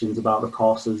questions about the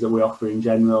courses that we offer in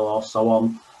general or so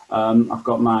on, I've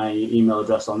got my email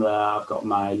address on there, I've got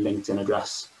my LinkedIn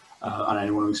address, and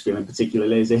anyone who's feeling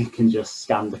particularly lazy can just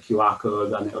scan the QR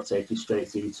code and it'll take you straight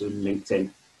through to LinkedIn.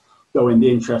 Though in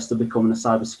the interest of becoming a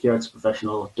cybersecurity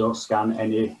professional, don't scan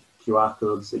any QR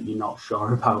codes that you're not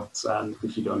sure about,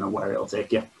 because you don't know where it'll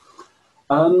take you.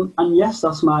 And yes,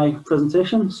 that's my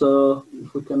presentation. So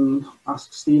if we can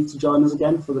ask Steve to join us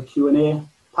again for the Q&A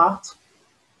part.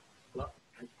 Well,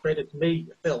 credit to me,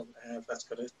 Phil, if that's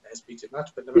going to speak too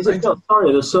much. But is it Phil?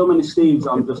 Sorry, there's so many Steves.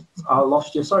 I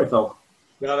lost you. Sorry, Phil.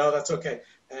 No, that's okay.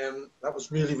 That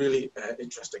was really, really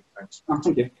interesting. Thanks. Oh,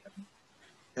 thank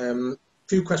you.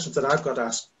 Few questions that I've got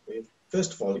asked.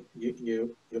 First of all,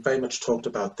 you very much talked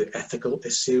about the ethical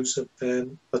issues of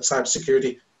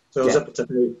cybersecurity. So yeah.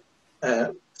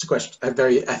 It's a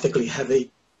very ethically heavy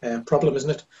problem, isn't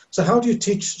it? So how do you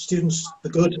teach students the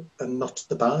good and not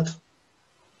the bad?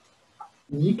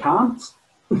 You can't.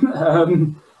 I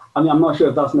mean, I'm not sure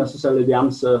if that's necessarily the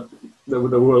answer that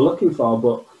we're looking for,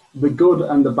 but the good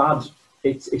and the bad,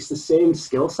 it's the same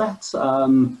skill set.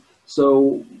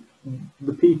 So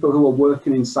the people who are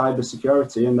working in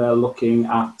cybersecurity and they're looking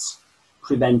at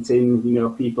preventing,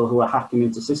 people who are hacking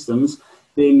into systems,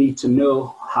 they need to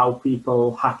know how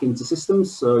people hack into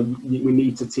systems. So we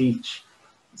need to teach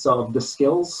sort of the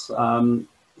skills.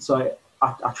 So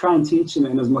I try and teach them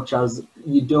in as much as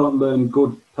you don't learn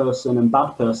good person and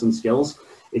bad person skills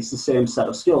it's the same set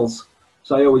of skills.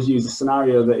 So I always use the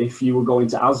scenario that if you were going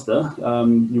to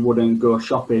Asda, you wouldn't go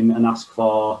shopping and ask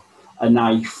for a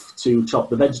knife to chop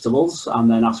the vegetables and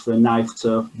then ask for a knife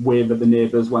to wave at the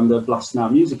neighbours when they're blasting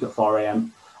out music at 4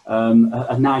 a.m.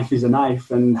 A knife is a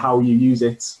knife, and how you use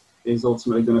it is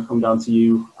ultimately going to come down to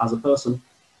you as a person.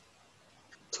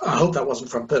 I hope that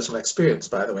wasn't from personal experience,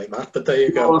 by the way, Matt, but there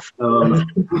you go.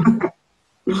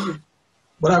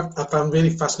 What I found really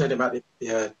fascinating about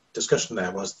the discussion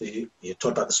there was you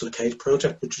talked about the Slocade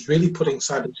project, which is really putting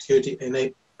cybersecurity in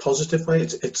a positive way.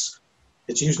 It's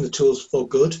using the tools for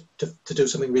good to do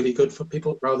something really good for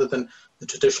people, rather than the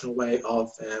traditional way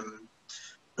of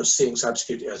seeing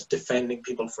cybersecurity as defending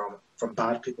people from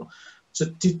bad people. So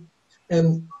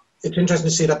it's interesting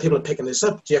to see that people are picking this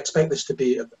up. Do you expect this to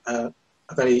be a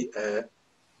very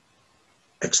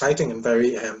exciting and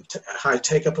very high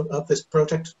take-up of this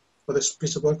project, for this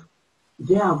piece of work?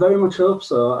 Yeah, I very much hope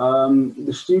so.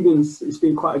 The students, it's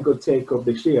been quite a good take-up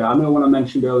this year. I know when I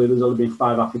mentioned earlier there's only been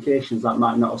 5 applications, that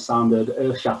might not have sounded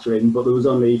earth-shattering, but there was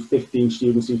only 15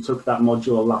 students who took that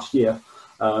module last year.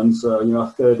 So, you know, a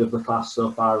third of the class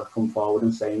so far have come forward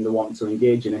and saying they want to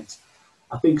engage in it.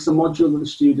 I think it's a module that the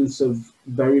students have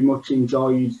very much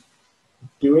enjoyed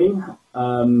doing.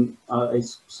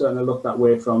 It's certainly looked that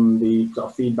way from the sort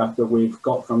of feedback that we've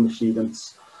got from the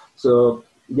students. So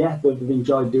yeah, they've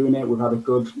enjoyed doing it. We've had a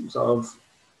good sort of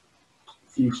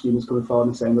few students coming forward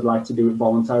and saying they'd like to do it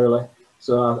voluntarily.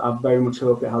 So I very much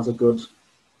hope it has a good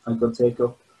take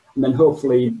up. And then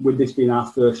hopefully, with this being our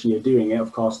first year doing it,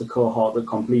 of course, the cohort that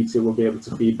completes it will be able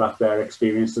to feedback their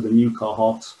experience to the new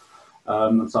cohort,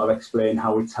 and sort of explain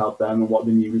how it's helped them and what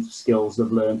the new skills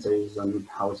they've learned is and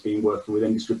how it's been working with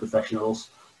industry professionals.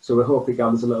 So we hope it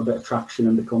gathers a little bit of traction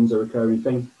and becomes a recurring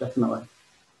thing, definitely.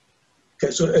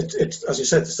 Okay, so it's as you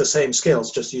said, it's the same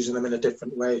skills, just using them in a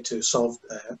different way to solve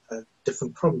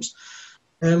different problems.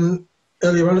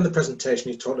 Earlier on in the presentation,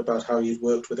 you talked about how you'd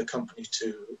worked with a company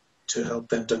to help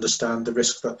them to understand the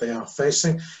risk that they are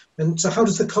facing. And so how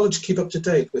does the college keep up to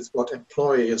date with what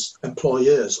employers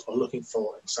are looking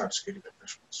for in cybersecurity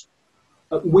professionals?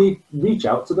 We reach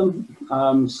out to them.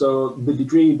 So the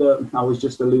degree that I was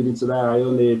just alluding to there, I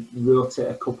only wrote it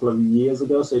a couple of years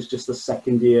ago, so it's just the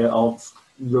second year of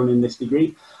running this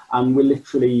degree. And we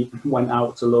literally went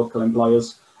out to local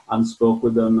employers and spoke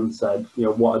with them and said, you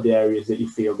know, what are the areas that you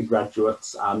feel the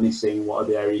graduates are missing? What are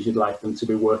the areas you'd like them to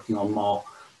be working on more?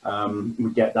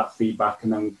 We get that feedback,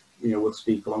 and then, you know, we'll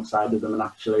speak alongside of them and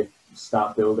actually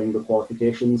start building the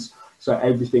qualifications. So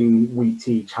everything we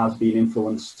teach has been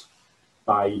influenced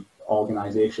by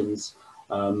organisations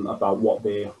about what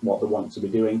they want to be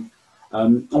doing.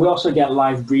 And we also get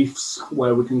live briefs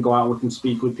where we can go out, we can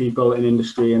speak with people in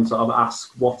industry and sort of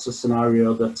ask what's a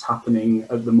scenario that's happening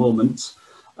at the moment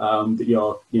that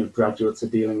your graduates are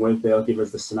dealing with. They'll give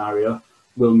us the scenario.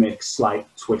 We'll make slight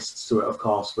twists to it, of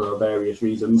course, for various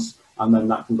reasons, and then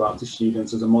that can go out to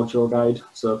students as a module guide.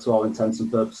 So to all intents and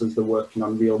purposes, they're working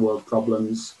on real world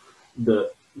problems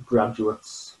that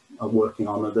graduates are working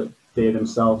on, or that they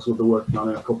themselves will be working on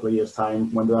in a couple of years'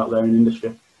 time when they're out there in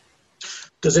industry.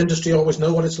 Does industry always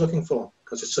know what it's looking for,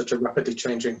 because it's such a rapidly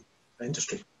changing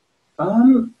industry?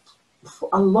 A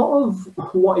lot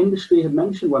of what industry had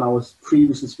mentioned when I was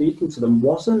previously speaking to them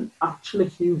wasn't actually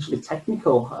hugely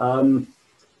technical.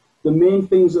 The main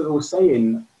things that they were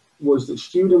saying was that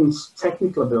students'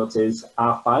 technical abilities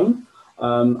are fine,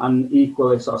 and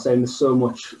equally sort of saying there's so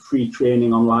much free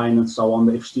training online and so on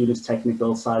that if students'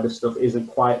 technical side of stuff isn't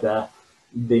quite there,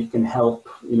 they can help,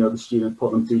 you know, the student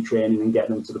put them through training and get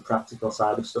them to the practical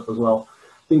side of stuff as well.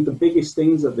 I think the biggest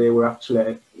things that they were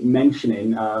actually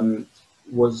mentioning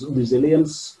was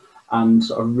resilience and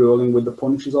sort of rolling with the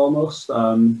punches almost.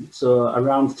 So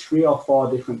around 3 or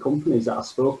 4 different companies that I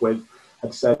spoke with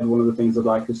had said one of the things they'd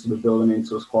like us to be building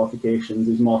into as qualifications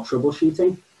is more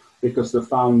troubleshooting, because they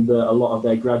found that a lot of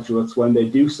their graduates, when they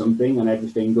do something and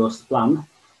everything goes to plan,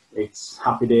 it's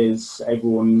happy days,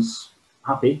 everyone's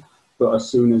happy, but as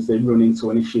soon as they run into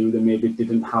an issue, they maybe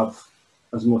didn't have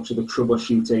as much of the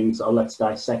troubleshooting, so let's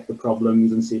dissect the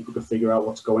problems and see if we can figure out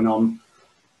what's going on,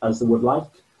 as they would like.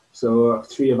 So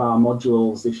 3 of our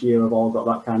modules this year have all got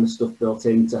that kind of stuff built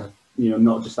in to, you know,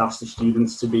 not just ask the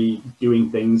students to be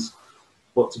doing things,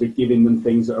 but to be giving them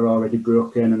things that are already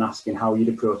broken and asking how you'd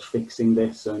approach fixing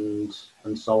this and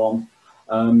so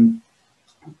on.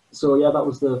 So yeah, that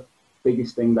was the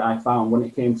biggest thing that I found when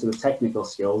it came to the technical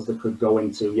skills that could go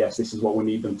into, yes, this is what we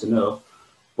need them to know,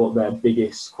 but their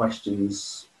biggest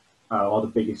questions or the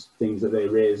biggest things that they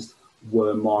raised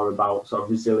were more about sort of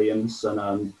resilience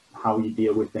and how you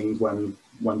deal with things when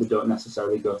they don't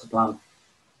necessarily go to plan.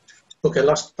 Okay,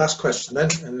 last question then.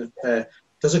 And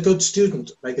Does a good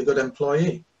student make a good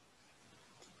employee?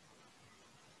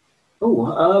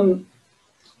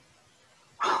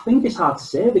 I think it's hard to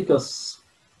say, because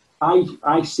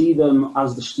I see them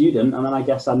as the student, and then I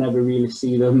guess I never really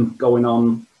see them going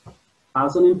on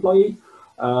as an employee.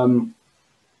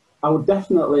 I would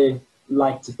definitely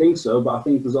like to think so, but I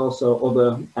think there's also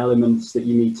other elements that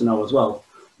you need to know as well.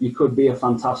 You could be a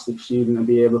fantastic student and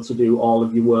be able to do all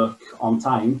of your work on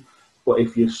time, but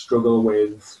if you struggle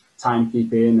with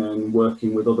timekeeping and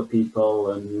working with other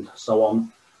people and so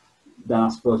on, then I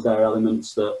suppose there are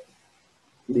elements that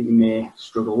you may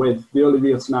struggle with. The only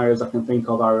real scenarios I can think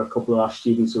of are a couple of our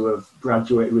students who have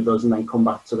graduated with us and then come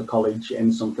back to the college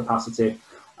in some capacity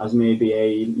as maybe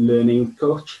a learning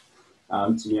coach,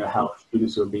 to help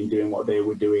students who have been doing what they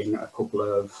were doing a couple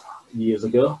of years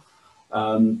ago.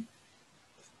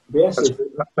 Yes,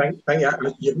 thank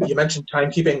you. You mentioned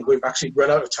timekeeping. We've actually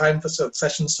run out of time for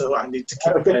sessions, so I need to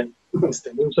keep going.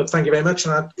 So thank you very much.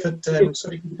 And I could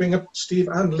so you can bring up Steve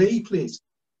and Lee, please.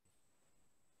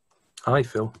 Hi,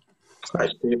 Phil. Hi,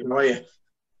 Steve. How are you?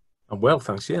 I'm well,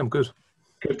 thanks. Yeah, I'm good.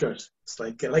 Good. It's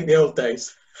like the old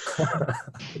days.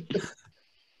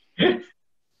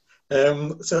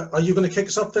 So are you going to kick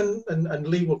us off then, and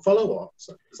Lee will follow? Or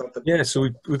so yeah, so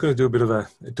we're going to do a bit of a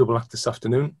double act this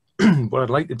afternoon. What I'd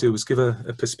like to do is give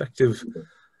a perspective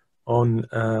on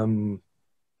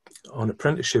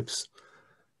apprenticeships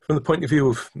from the point of view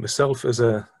of myself as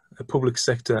a public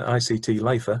sector ICT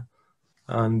lifer,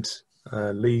 and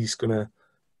Lee's going to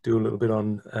do a little bit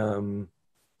on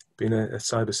being a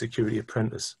cybersecurity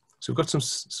apprentice. So we've got some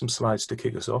slides to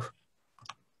kick us off.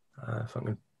 If I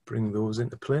can bring those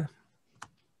into play.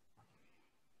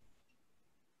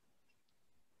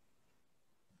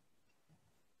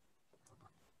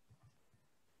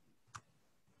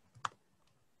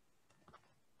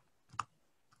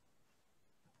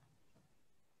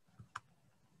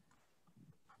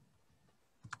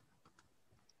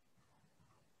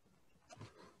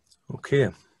 Okay,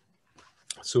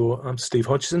 so I'm Steve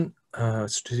Hodgson,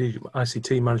 Strategic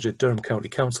ICT Manager at Durham County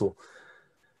Council.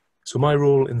 So my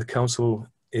role in the council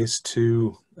is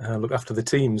to look after the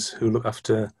teams who look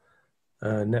after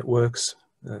networks,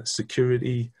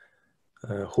 security,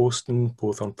 hosting,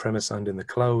 both on premise and in the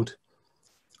cloud.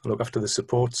 I look after the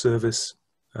support service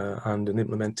and an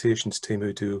implementations team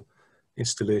who do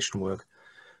installation work.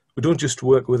 We don't just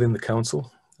work within the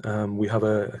council. We have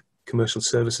a commercial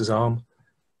services arm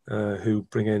who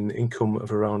bring in income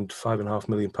of around £5.5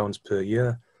 million per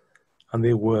year, and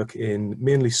they work in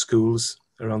mainly schools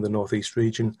around the North East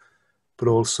region, but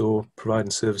also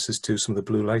providing services to some of the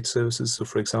blue light services. So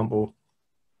for example,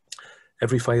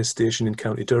 every fire station in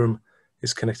County Durham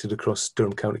is connected across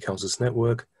Durham County Council's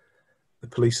network. The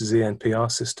police's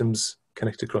ANPR systems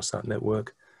connect across that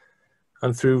network.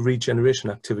 And through regeneration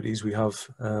activities, we have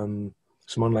some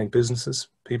online businesses,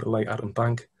 people like Atom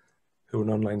Bank, who are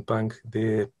an online bank.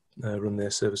 They run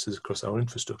their services across our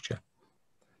infrastructure.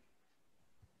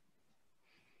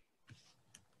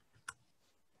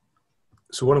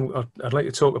 So what I'd like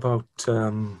to talk about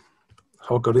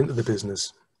how I got into the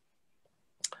business.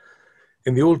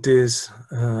 In the old days,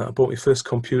 I bought my first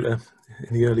computer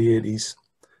in the early 80s,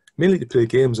 mainly to play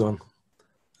games on.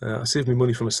 I saved me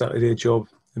money from a Saturday job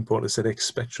and bought a ZX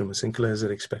Spectrum, a Sinclair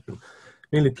ZX Spectrum.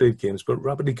 Mainly played games, but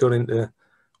rapidly got into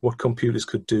what computers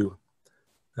could do.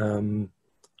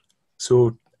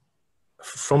 So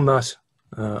from that,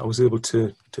 I was able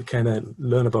to kind of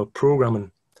learn about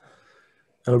programming.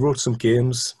 And I wrote some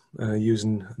games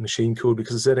using machine code,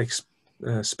 because the ZX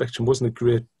Spectrum wasn't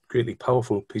a greatly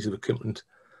powerful piece of equipment.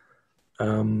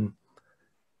 But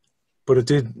I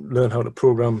did learn how to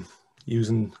program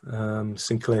using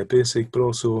Sinclair Basic, but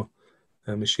also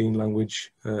machine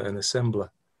language and assembler.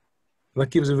 And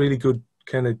that gives a really good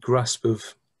kind of grasp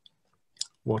of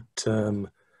what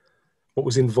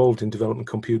was involved in developing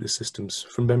computer systems,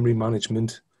 from memory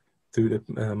management through to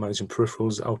managing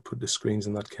peripherals, output to screens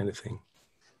and that kind of thing.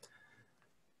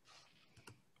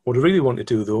 What I really wanted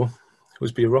to do though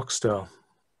was be a rock star.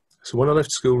 So when I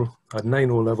left school, I had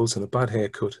 9 O-levels and a bad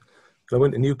haircut. And I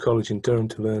went to New College in Durham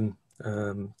to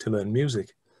learn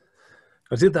music.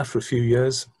 I did that for a few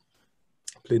years,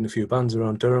 played in a few bands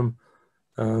around Durham,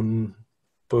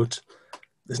 but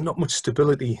there's not much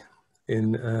stability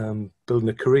in building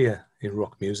a career in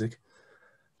rock music.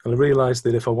 And I realised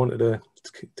that if I wanted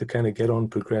to kind of get on,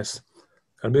 progress,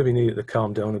 I maybe needed to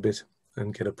calm down a bit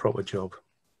and get a proper job.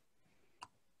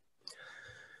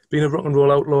 Being a rock and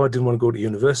roll outlaw, I didn't want to go to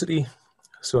university,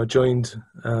 so I joined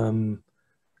a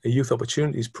youth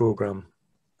opportunities programme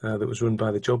that was run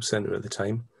by the Job Centre at the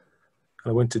time.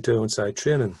 And I went to Derwenside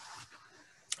training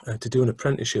to do an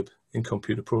apprenticeship in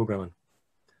computer programming.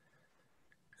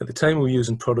 At the time, we were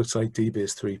using products like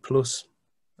DBase 3 Plus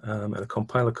and a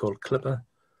compiler called Clipper,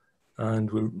 and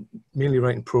we're mainly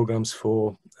writing programs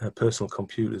for personal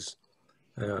computers,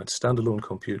 standalone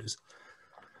computers.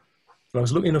 And I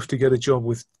was lucky enough to get a job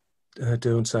with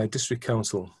Derwentshire District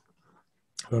Council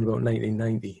around about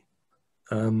 1990.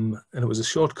 And it was a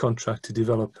short contract to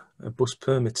develop a bus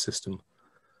permit system.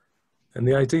 And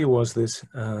the idea was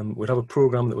that we'd have a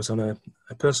program that was on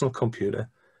a personal computer,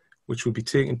 which would be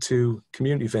taken to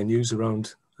community venues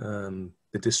around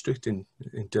the district in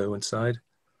Derwentshire.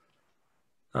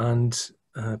 And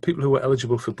people who were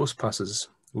eligible for bus passes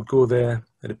would go there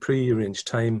at a pre-arranged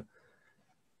time.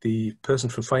 The person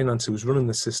from finance who was running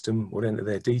the system would enter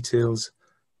their details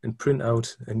and print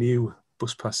out a new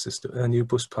bus pass system, a new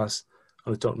bus pass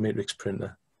on a dot matrix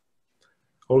printer.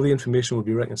 All the information would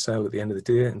be reconciled at the end of the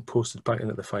day and posted back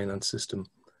into the finance system.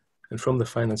 And from the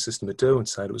finance system at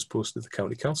Derwentshire, it was posted to the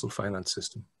county council finance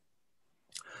system.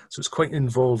 So it's quite an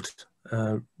involved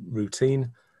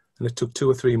routine, and it took 2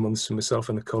 or 3 months for myself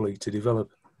and a colleague to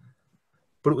develop.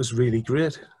 But it was really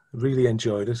great. I really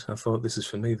enjoyed it. I thought, this is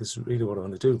for me, this is really what I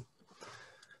want to do.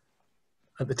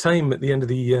 At the time, at the end of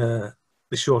the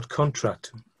short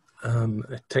contract,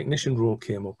 a technician role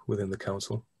came up within the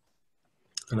council,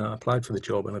 and I applied for the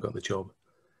job and I got the job.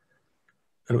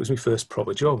 And it was my first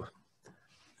proper job.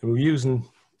 And we were using,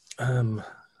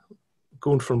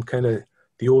 going from kind of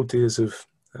the old days of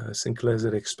Sinclair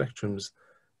ZX Spectrums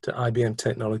to IBM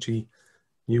technology,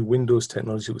 new Windows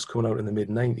technology that was coming out in the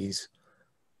mid-90s.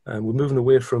 And we're moving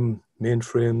away from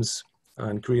mainframes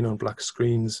and green on black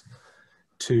screens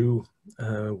to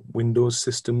Windows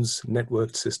systems,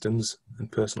 networked systems,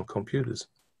 and personal computers.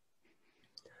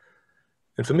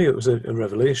 And for me, it was a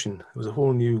revelation. It was a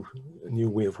whole new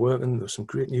way of working. There was some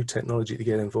great new technology to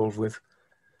get involved with.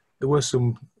 There were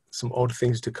some odd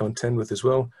things to contend with as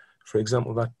well. For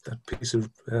example, that piece of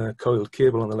coiled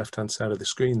cable on the left-hand side of the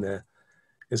screen there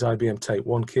is IBM Type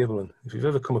 1 cable. And if you've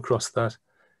ever come across that,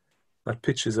 that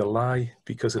picture's a lie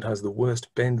because it has the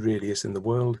worst bend radius in the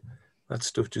world. That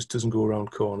stuff just doesn't go around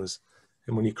corners.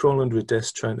 And when you crawl under a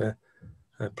desk trying to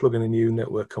plug in a new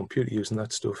network computer using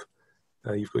that stuff,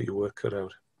 you've got your work cut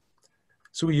out.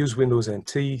 So we use Windows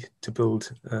NT to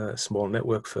build a small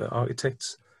network for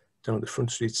architects down at the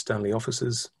Front Street Stanley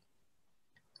offices.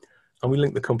 And we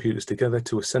link the computers together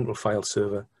to a central file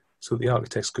server so the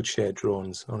architects could share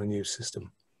drawings on a new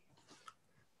system.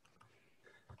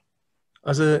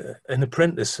 As an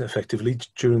apprentice, effectively,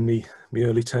 during my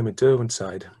early time at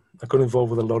Derwentshire, I got involved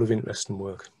with a lot of interesting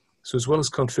work. So as well as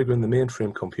configuring the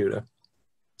mainframe computer,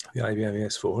 the IBM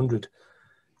AS400,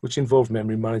 which involved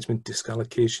memory management, disk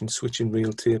allocation, switching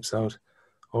reel tapes out,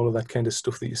 all of that kind of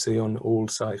stuff that you see on old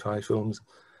sci-fi films.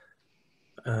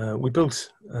 We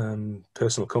built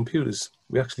personal computers.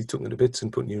 We actually took them to bits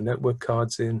and put new network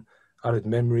cards in, added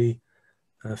memory,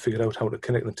 figured out how to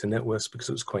connect them to networks because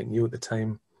it was quite new at the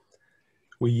time.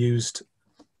 We used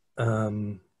a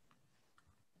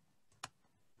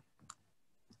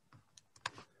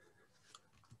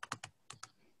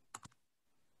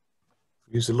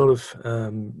lot of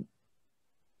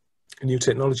new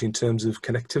technology in terms of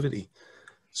connectivity.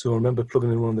 So I remember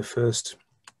plugging in one of the first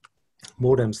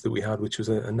modems that we had, which was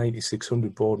a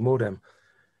 9600 baud modem,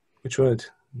 which read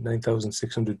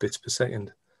 9,600 bits per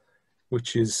second,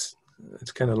 which is,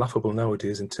 it's kind of laughable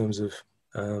nowadays in terms of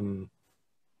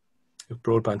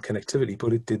broadband connectivity,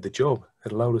 but it did the job.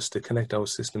 It allowed us to connect our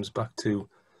systems back to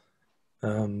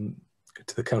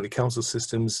the county council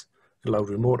systems. It allowed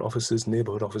remote offices,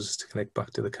 neighbourhood offices to connect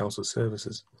back to the council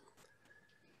services.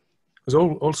 I was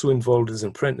also involved as an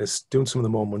apprentice doing some of the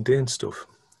more mundane stuff.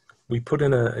 We put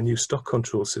in a new stock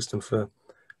control system for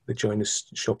the joiner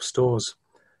shop stores.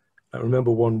 I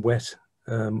remember one wet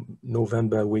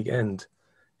November weekend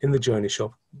in the joiner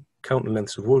shop, counting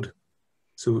lengths of wood.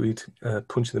 So we'd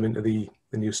punch them into the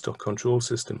new stock control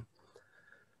system.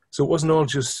 So it wasn't all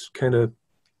just kind of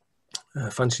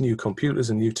fancy new computers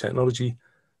and new technology.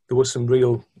 There was some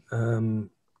real kind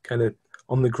of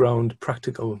on the ground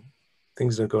practical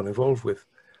things that I got involved with.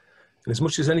 And as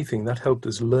much as anything, that helped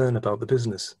us learn about the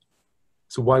business.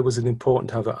 So why was it important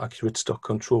to have an accurate stock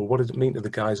control? What did it mean to the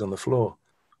guys on the floor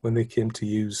when they came to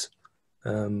use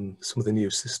some of the new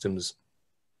systems?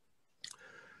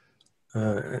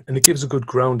 And it gives a good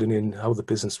grounding in how the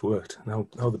business worked and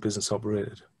how the business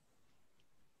operated.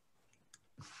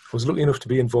 I was lucky enough to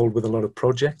be involved with a lot of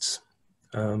projects.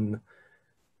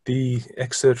 The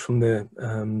excerpt from the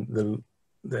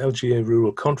LGA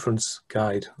Rural Conference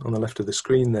Guide on the left of the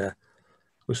screen there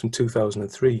was from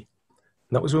 2003.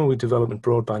 And that was when we were developing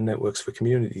broadband networks for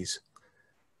communities.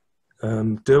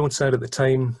 Derwentshire at the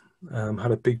time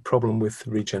had a big problem with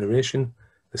regeneration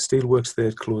The steelworks there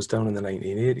had closed down in the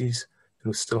 1980s, and there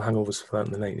was still hangovers for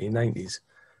that in the 1990s.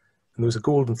 And there was a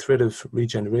golden thread of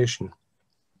regeneration,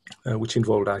 which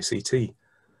involved ICT,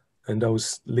 and I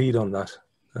was lead on that.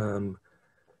 And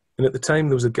at the time,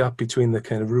 there was a gap between the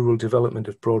kind of rural development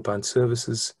of broadband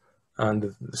services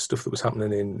and the stuff that was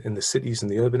happening in the cities and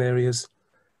the urban areas.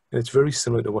 And it's very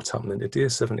similar to what's happening today,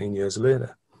 17 years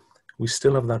later. We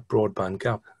still have that broadband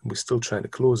gap, and we're still trying to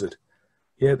close it.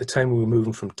 Yeah, at the time we were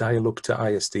moving from dial-up to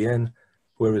ISDN,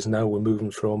 whereas now we're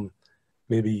moving from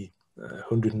maybe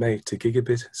 100 meg to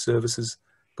gigabit services,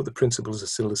 but the principles are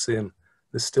still the same.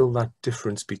 There's still that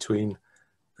difference between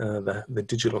the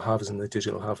digital haves and the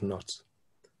digital have-nots.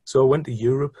 So I went to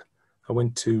Europe, I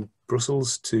went to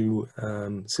Brussels to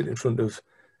sit in front of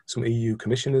some EU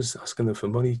commissioners, asking them for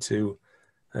money to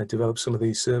develop some of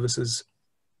these services.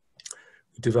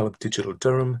 We developed Digital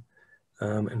Durham,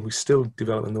 and we're still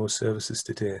developing those services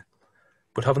today.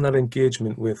 But having that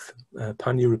engagement with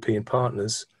pan-European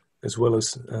partners, as well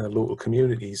as local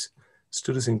communities,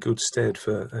 stood us in good stead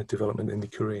for development in the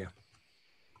career.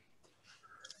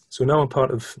 So now I'm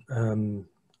part of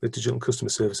the Digital Customer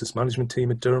Services Management team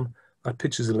at Durham. That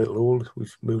pitch is a little old.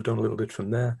 We've moved on a little bit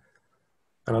from there.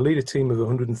 And I lead a team of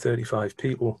 135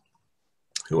 people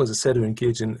who, as I said, are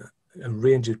engaged in a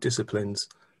range of disciplines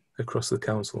across the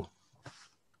council.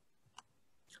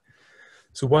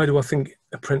 So why do I think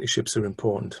apprenticeships are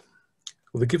important?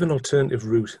 Well, they give an alternative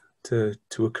route to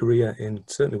a career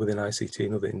certainly within ICT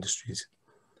and other industries.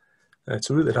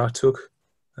 It's a route that I took,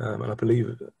 and I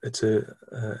believe it's a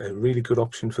really good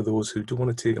option for those who do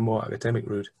want to take a more academic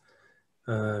route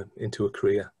into a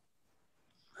career.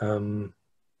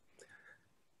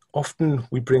 Often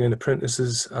we bring in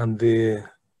apprentices and they're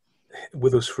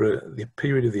with us for the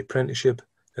period of the apprenticeship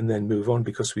and then move on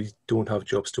because we don't have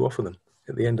jobs to offer them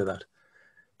at the end of that.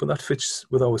 But that fits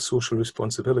with our social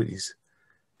responsibilities.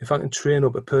 If I can train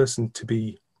up a person to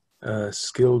be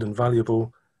skilled and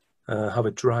valuable, have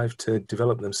a drive to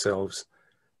develop themselves,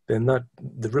 then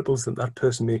the ripples that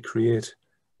person may create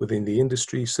within the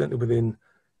industry, certainly within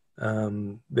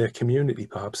their community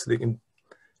perhaps, they can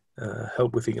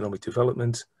help with economic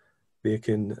development, they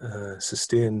can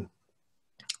sustain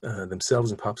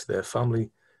themselves and perhaps their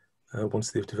family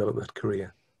once they've developed that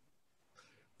career.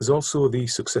 There's also the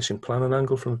succession planning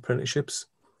angle from apprenticeships.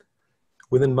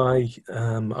 Within my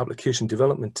application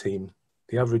development team,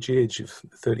 the average age of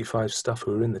 35 staff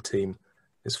who are in the team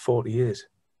is 48.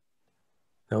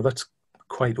 Now that's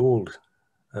quite old,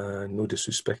 no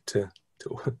disrespect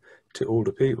to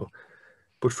older people.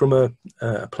 But from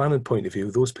a planning point of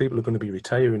view, those people are going to be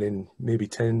retiring in maybe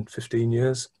 10, 15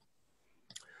 years.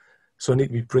 So I need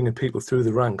to be bringing people through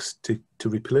the ranks to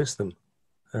replace them.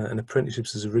 And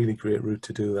apprenticeships is a really great route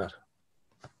to do that.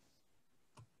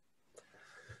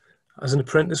 As an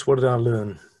apprentice, what did I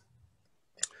learn?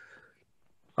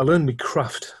 I learned my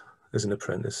craft as an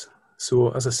apprentice.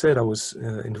 So as I said, I was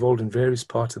involved in various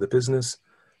parts of the business.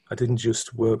 I didn't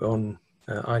just work on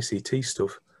ICT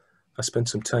stuff. I spent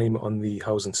some time on the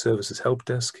Housing Services Help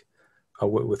Desk. I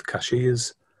worked with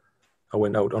cashiers. I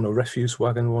went out on a refuse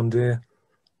wagon one day.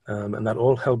 And that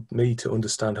all helped me to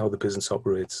understand how the business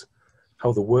operates,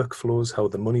 how the work flows, how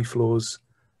the money flows,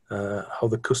 how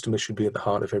the customer should be at the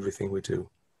heart of everything we do.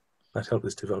 That helped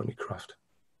us develop my craft.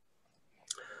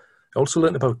 I also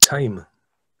learned about time.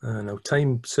 Now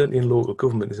time, certainly in local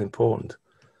government, is important.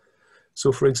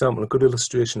 So for example, a good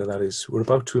illustration of that is we're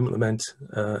about to implement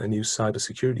a new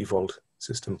cybersecurity vault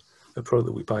system, a product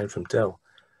that we're buying from Dell.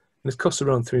 And it costs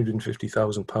around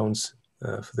 £350,000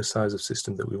 for the size of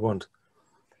system that we want.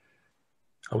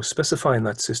 I was specifying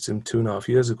that system 2.5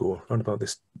 years ago, around about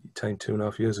this time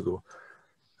 2.5 years ago,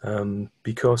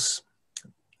 because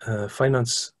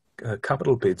finance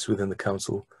capital bids within the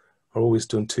council are always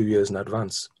done 2 years in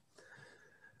advance.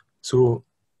 So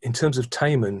in terms of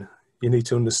timing, you need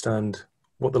to understand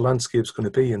what the landscape's going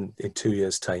to be in 2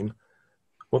 years' time,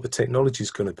 what the technology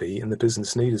is going to be and the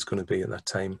business need is going to be at that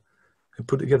time, and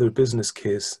put together a business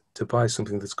case to buy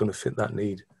something that's going to fit that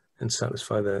need and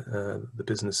satisfy the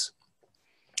business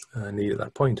need at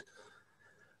that point.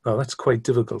 Now that's quite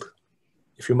difficult.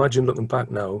 If you imagine looking back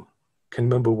now, can you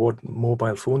remember what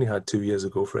mobile phone you had 2 years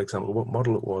ago, for example, what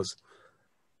model it was,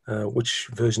 which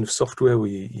version of software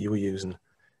you were using,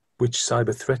 which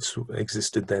cyber threats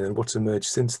existed then and what's emerged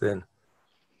since then?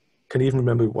 Can you even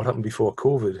remember what happened before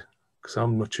COVID? Because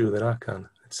I'm not sure that I can.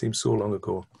 It seems so long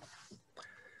ago.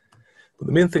 But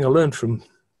the main thing I learned from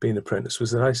being an apprentice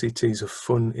was that ICT is a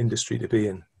fun industry to be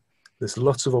in. There's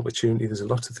lots of opportunity, there's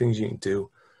lots of things you can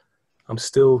do. I'm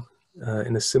still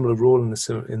in a similar role in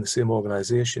the same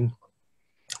organisation,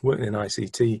 working in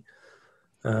ICT,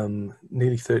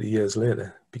 nearly 30 years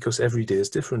later, because every day is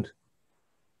different.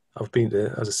 I've been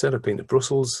to, as I said, I've been to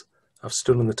Brussels. I've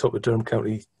stood on the top of Durham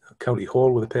County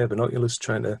Hall with a pair of binoculars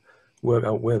trying to work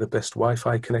out where the best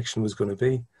Wi-Fi connection was going to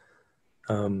be.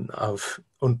 I've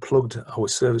unplugged our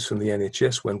service from the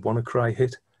NHS when WannaCry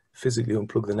hit, physically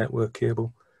unplugged the network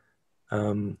cable.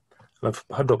 And I've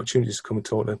had opportunities to come and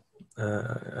talk to,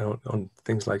 on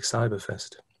things like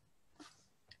Cyberfest.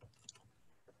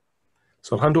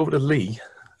 So I'll hand over to Lee.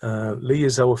 Lee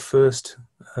is our first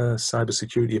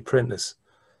cybersecurity apprentice.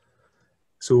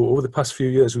 So over the past few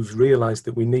years, we've realised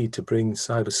that we need to bring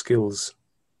cyber skills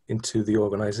into the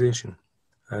organisation,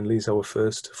 and Lee's our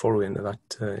first foray into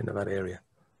that area.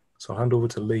 So I'll hand over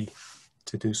to Lee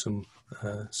to do some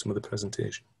of the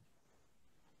presentation.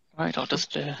 Right, I'll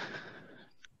just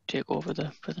take over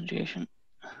the presentation.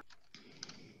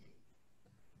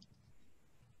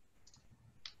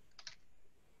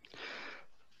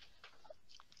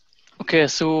 Okay,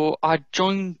 so I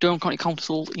joined Durham County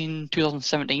Council in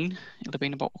 2017. It'll have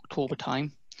been about October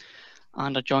time,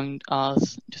 and I joined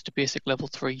as just a basic level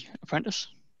 3 apprentice.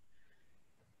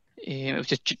 It was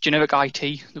just generic IT.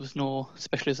 There was no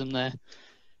specialism there.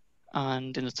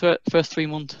 And in the first 3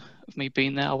 months of me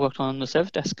being there, I worked on the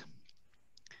service desk,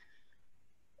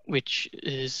 which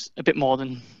is a bit more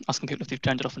than asking people if they've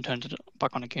turned it off and turned it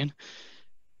back on again.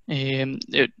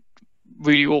 It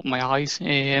really opened my eyes.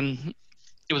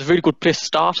 It was a really good place to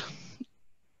start,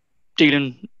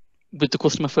 dealing with the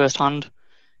customer firsthand.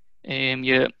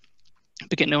 You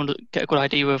begin to get a good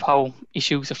idea of how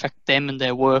issues affect them and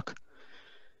their work.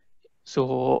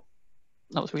 So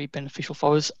that was really beneficial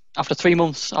for us. After 3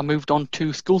 months, I moved on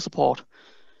to school support.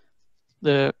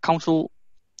 The council,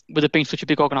 with it being such a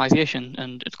big organisation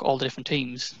and it's got all the different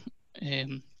teams,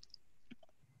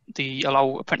 they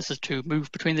allow apprentices to move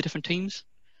between the different teams.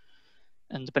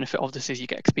 And the benefit of this is you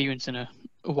get experience in a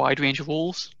wide range of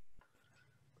roles.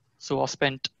 So I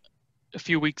spent a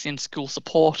few weeks in school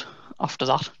support after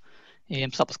that. So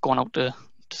that was going out to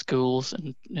schools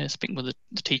and speaking with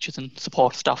the teachers and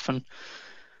support staff and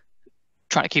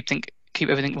trying to keep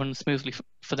everything running smoothly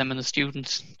for them and the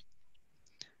students.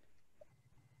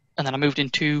 And then I moved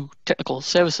into technical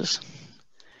services.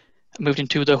 I moved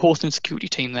into the hosting security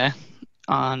team there,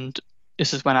 and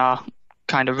this is when I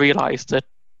kind of realised that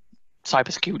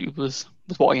cybersecurity was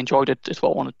what I enjoyed. It's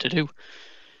what I wanted to do.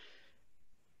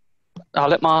 I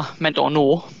let my mentor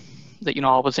know that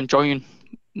I was enjoying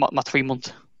my 3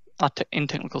 months in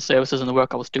technical services and the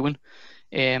work I was doing.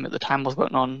 At the time, I was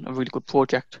working on a really good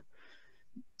project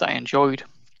that I enjoyed.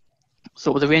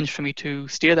 So it was arranged for me to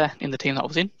stay there in the team that I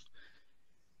was in,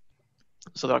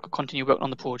 so that I could continue working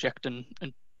on the project and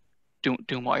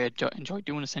doing what I enjoyed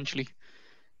doing, essentially.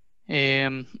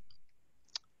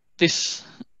 This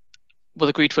was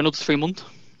agreed for another 3 months.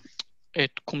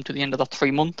 It come to the end of that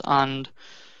 3 months, and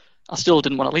I still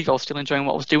didn't want to leave. I was still enjoying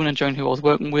what I was doing, enjoying who I was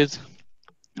working with.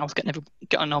 I was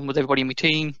getting on with everybody in my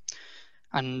team,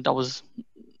 and I was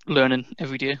learning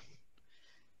every day.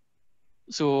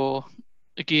 So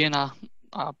again, I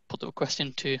put the request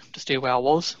in to stay where I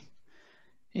was.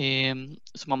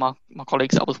 Some of my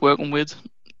colleagues that I was working with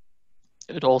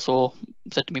had also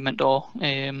said to me, mentor,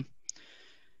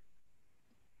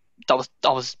 that I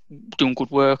was doing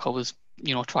good work. I was,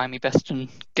 trying my best and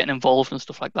getting involved and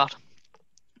stuff like that.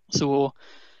 So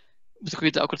it was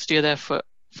agreed that I could stay there for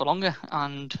longer,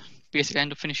 and basically I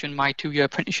ended up finishing my 2-year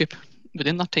apprenticeship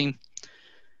within that team.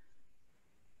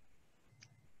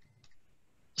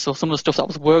 So some of the stuff that I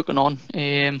was working on,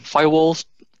 firewalls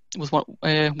was one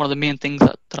of the main things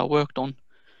that I worked on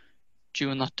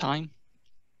during that time.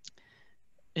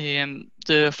 The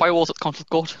firewalls that the council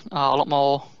got are a lot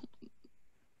more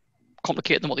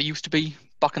complicated than what they used to be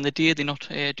back in the day. They're not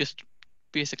just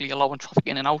basically allowing traffic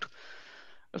in and out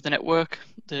of the network.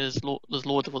 There's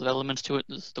loads of other elements to it.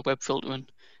 There's the web filtering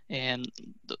and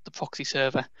the proxy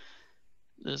server.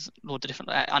 There's loads of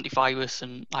different antivirus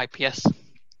and IPS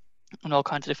and all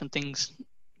kinds of different things,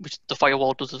 which the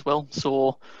firewall does as well.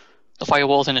 So the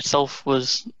firewalls in itself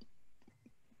was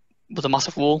a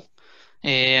massive role.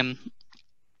 So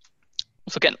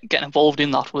getting involved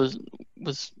in that was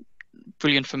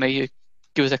brilliant for me. It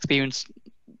gave us experience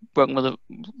working with a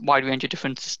wide range of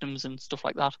different systems and stuff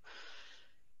like that.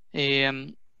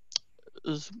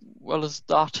 As well as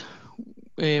that,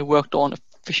 worked on a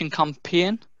phishing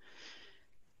campaign.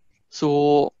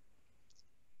 So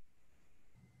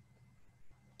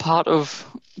part of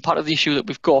the issue that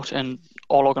we've got, and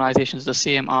all organisations are the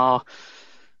same, are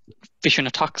phishing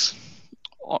attacks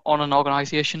on an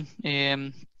organisation.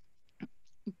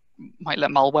 Might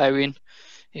let malware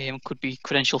in, could be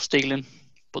credential stealing,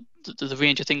 but there's a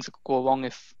range of things that could go wrong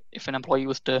if if an employee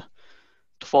was to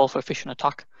fall for a phishing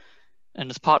attack. And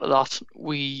as part of that,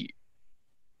 we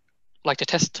like to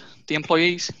test the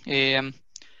employees, see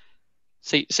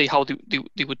how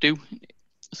they would do.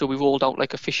 So we rolled out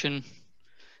like a phishing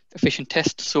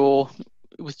test. So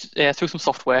it was through some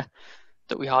software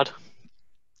that we had,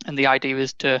 and the idea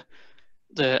is the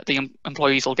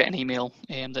employees will get an email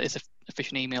that is a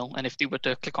phishing email, and if they were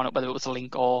to click on it, whether it was a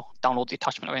link or download the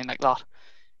attachment or anything like that,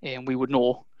 we would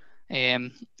know.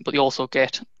 But they also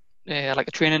get like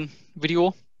a training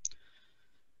video.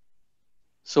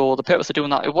 So the purpose of doing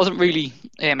that, it wasn't really,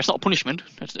 it's not a punishment,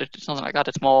 it's nothing like that,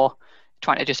 it's more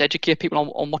trying to just educate people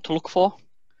on what to look for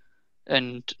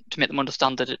and to make them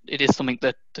understand that it is something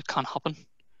that can happen.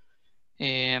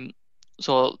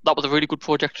 So that was a really good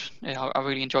project. I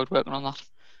really enjoyed working on that.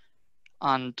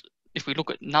 And if we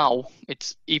look at now,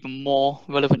 it's even more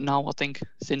relevant now, I think,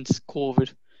 since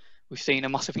COVID. We've seen a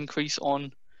massive increase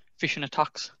on phishing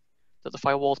attacks that the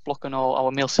firewall's blocking, or our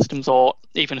mail systems, or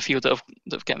even a few that have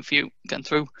getting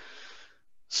through.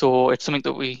 So it's something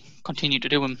that we continue to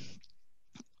do,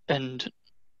 and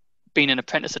being an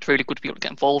apprentice, it's really good to be able to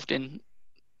get involved in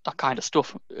that kind of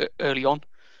stuff early on.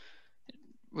 It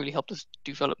really helped us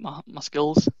develop my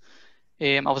skills.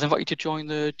 I was invited to join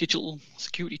the digital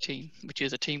security team, which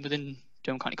is a team within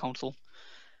Durham County Council,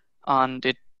 and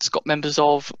it's got members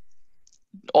of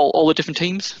all the different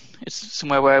teams. It's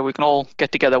somewhere where we can all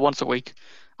get together once a week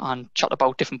and chat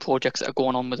about different projects that are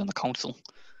going on within the council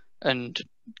and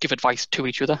give advice to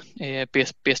each other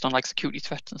based on like security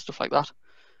threats and stuff like that.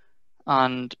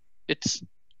 And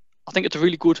I think it's a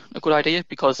really good idea,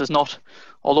 because there's not,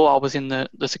 although I was in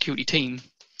the security team,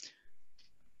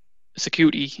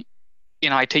 security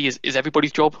in IT is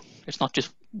everybody's job. It's not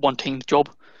just one team's job.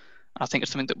 And I think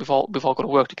it's something that we've all got to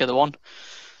work together on.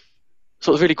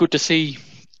 So it's really good to see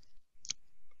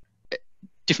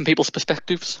different people's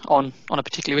perspectives on a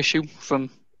particular issue from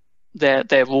their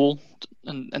role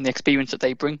and the experience that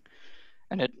they bring.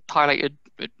 And it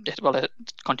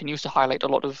continues to highlight a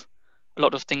lot of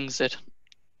things that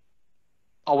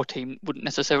our team wouldn't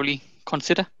necessarily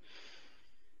consider.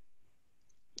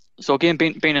 So again,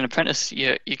 being an apprentice,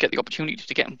 you get the opportunity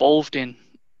to get involved in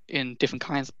different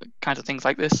kinds of things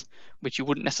like this, which you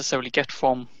wouldn't necessarily get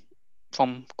from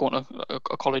going to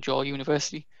a college or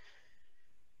university.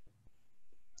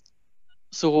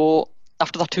 So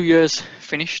after that 2 years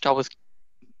finished, I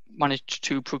managed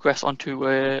to progress onto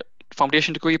a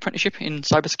foundation degree apprenticeship in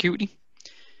cybersecurity.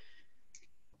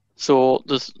 So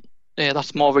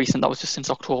that's more recent. That was just since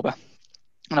October,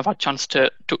 and I've had a chance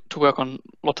to work on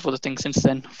lots of other things since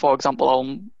then. For example,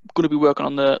 I'm going to be working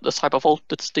on the cyber vault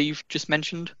that Steve just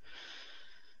mentioned.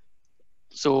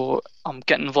 So I'm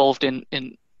getting involved in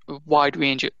a wide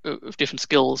range of different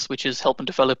skills, which is helping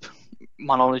develop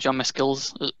my knowledge and my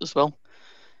skills as well.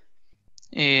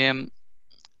 And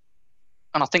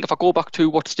I think if I go back to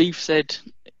what Steve said,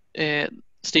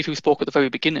 Steve who spoke at the very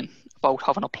beginning about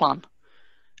having a plan,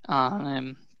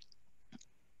 and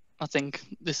I think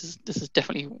this is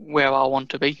definitely where I want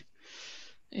to be.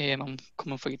 I'm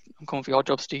coming for your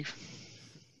job, Steve.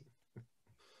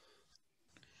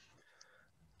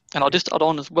 And I'll just add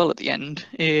on as well at the end,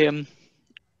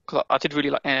 because I did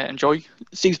really enjoy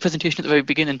Steve's presentation at the very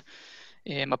beginning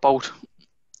about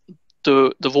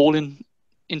the role in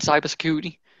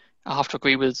cybersecurity. I have to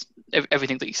agree with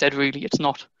everything that he said. Really, it's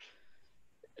not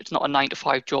a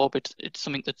 9-to-5 job. It's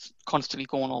something that's constantly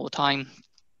going all the time.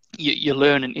 Your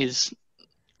learning is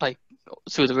like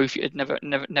through the roof. It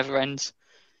never ends.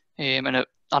 And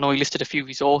I know he listed a few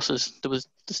resources. There's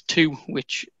two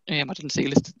which I didn't see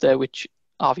listed there, which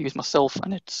I've used myself,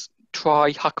 and it's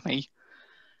Try, Hack Me,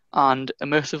 and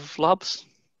Immersive Labs.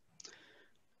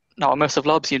 Now, Immersive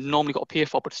Labs you normally got to pay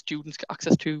for, but students get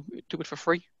access to it for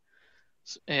free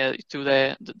through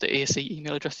the AC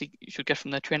email address you should get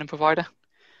from their training provider.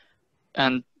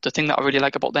 And the thing that I really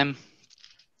like about them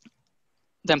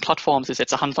platforms is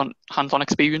it's a hands-on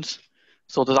experience.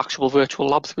 So there's actual virtual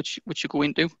labs which you go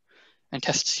into and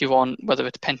tests you on, whether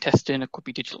it's pen testing, it could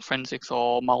be digital forensics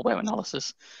or malware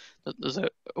analysis. There's a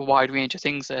wide range of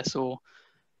things there. So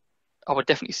I would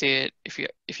definitely say if you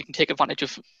can take advantage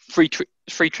of free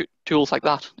tools like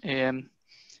that, it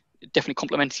definitely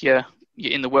complements you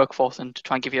in the workforce and to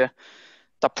try and give you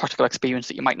that practical experience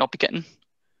that you might not be getting.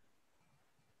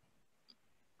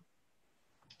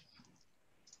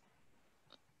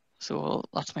 So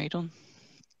that's me done.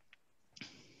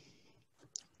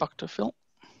 Back to Phil.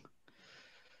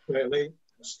 Great, Lee.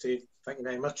 Steve, thank you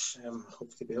very much.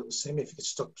 Hopefully you'll be able to see me if you could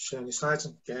stop sharing your slides.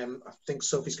 And I think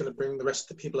Sophie's going to bring the rest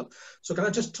of the people up. So can I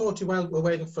just talk to you while we're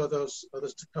waiting for those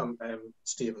others to come,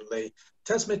 Steve and Lee?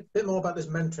 Tell us a bit more about this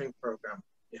mentoring program.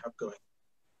 you have going?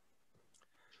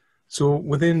 So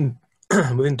within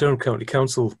within Durham County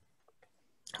Council,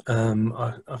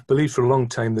 I've believed for a long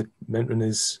time that mentoring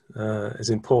is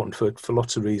important for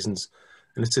lots of reasons,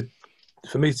 and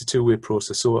for me it's a two-way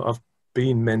process. So I've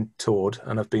been mentored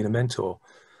and I've been a mentor.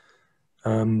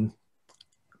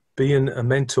 Being a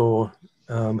mentor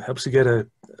helps you get a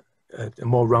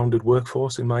more rounded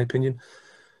workforce, in my opinion.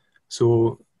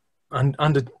 So and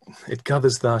it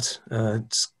gathers that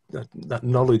that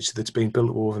knowledge that's been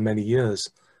built over many years,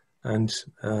 and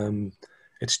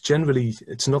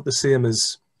it's not the same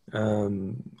as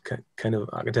kind of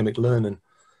academic learning,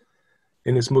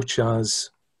 in as much as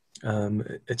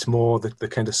it's more the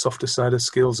kind of softer side of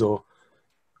skills, or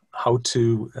how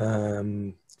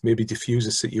to maybe diffuse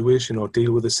a situation or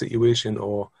deal with a situation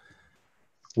or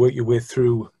work your way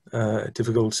through a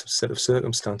difficult set of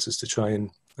circumstances to try and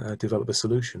develop a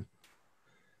solution.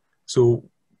 So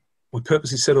we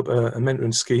purposely set up a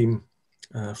mentoring scheme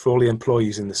for all the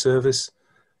employees in the service.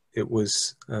 It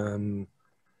was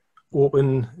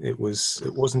open. It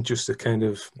wasn't just a kind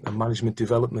of a management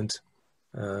development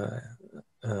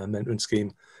mentoring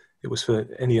scheme. It was for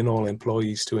any and all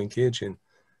employees to engage in.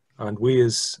 And we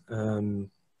as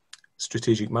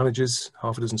strategic managers,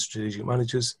 half a dozen strategic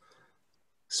managers,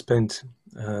 spent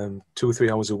 2 or 3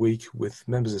 hours a week with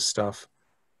members of staff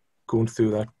going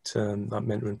through that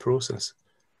mentoring process.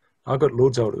 I got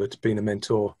loads out of it, being a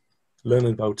mentor,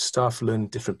 learning about staff, learning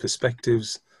different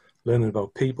perspectives, learning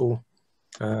about people,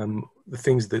 the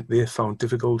things that they found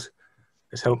difficult.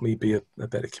 It helped me be a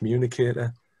better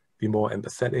communicator, be more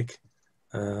empathetic,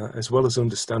 as well as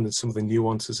understanding some of the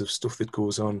nuances of stuff that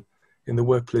goes on in the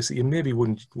workplace that you maybe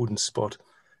wouldn't spot,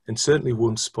 and certainly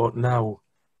wouldn't spot now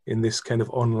in this kind of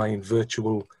online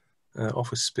virtual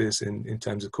office space in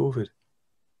times of COVID.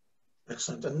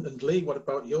 Excellent. And Lee, what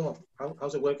about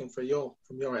how's it working from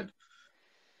your end?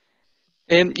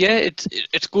 Yeah,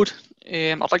 it's good.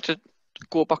 I'd like to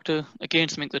go back to again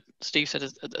something that Steve said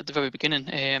at the very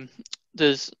beginning.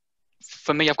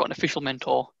 For me, I've got an official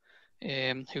mentor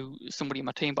who is somebody in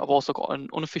my team, but I've also got an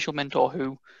unofficial mentor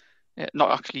who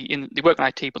not actually they work in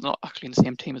IT, but they're not actually in the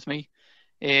same team as me.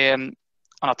 And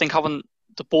I think having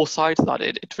the both sides of that,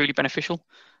 it's really beneficial.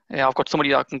 I've got somebody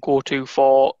that I can go to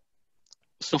for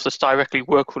stuff that's directly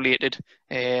work related,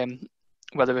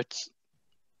 whether it's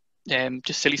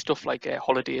just silly stuff like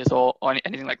holidays or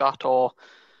anything like that, or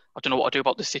I don't know what to do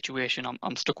about this situation,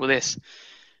 I'm stuck with this.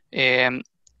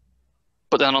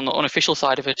 But then on the unofficial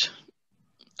side of it,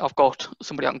 I've got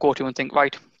somebody I can go to and think,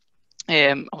 right,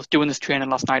 I was doing this training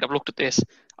last night, I've looked at this,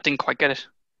 I didn't quite get it.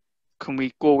 Can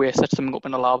we go away, set something up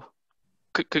in the lab?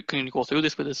 Can you go through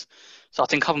this with us? So I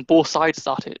think having both sides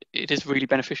of that, it is really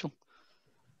beneficial.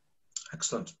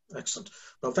 Excellent, excellent.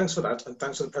 Well, thanks for that, and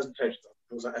thanks for the presentation.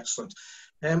 That was excellent.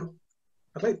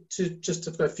 I'd like to just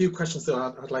have a few questions that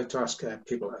I'd like to ask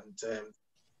people. And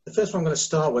the first one I'm going to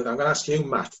start with, I'm going to ask you,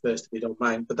 Matt, first, if you don't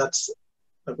mind. But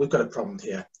we've got a problem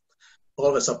here. All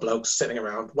of us are blokes sitting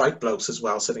around, white blokes as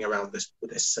well, sitting around this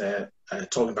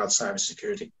talking about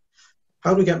cybersecurity.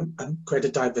 How do we get greater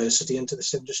diversity into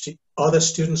this industry? Are there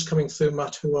students coming through,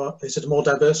 Matt, is it more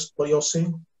diverse, what you're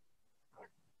seeing?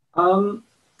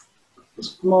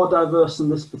 It's more diverse than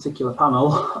this particular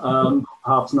panel,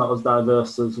 perhaps not as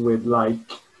diverse as we'd like.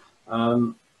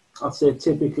 I'd say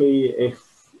typically if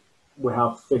we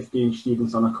have 15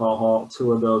 students on a cohort,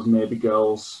 2 of those may be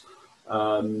girls,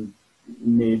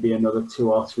 maybe another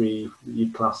 2 or 3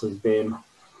 you'd class as BIM.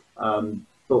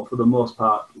 But for the most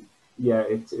part, yeah,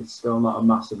 it's still not a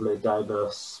massively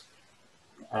diverse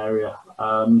area.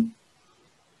 I'm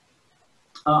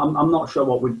not sure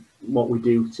what we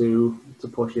do to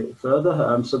push it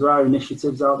further. So there are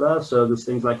initiatives out there. So there's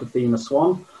things like Athena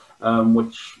Swan,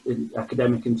 which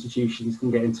academic institutions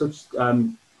can get in touch,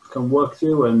 can work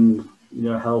through, and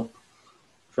help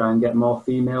try and get more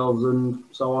females and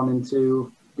so on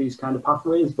into these kind of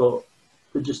pathways. But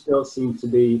there just don't seem to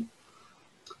be,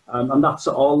 and that's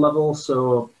at all levels.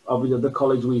 So obviously at the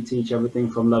college we teach everything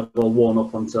from level 1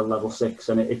 up until level 6,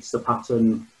 and it's the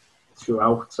pattern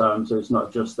throughout. So it's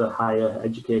not just the higher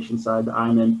education side that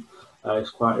I'm in.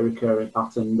 It's quite a recurring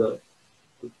pattern that,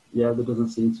 yeah, there doesn't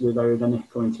seem to be very many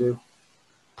coming through.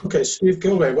 Okay, Steve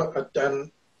Gilray,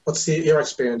 what's your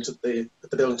experience at the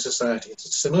Building Society? Is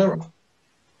it similar?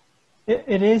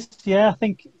 It is, yeah. I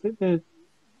think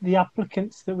the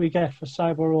applicants that we get for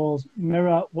cyber roles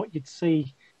mirror what you'd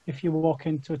see if you walk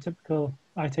into a typical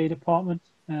IT department.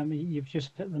 You've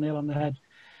just hit the nail on the head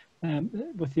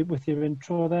with your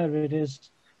intro there. It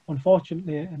is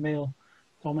unfortunately a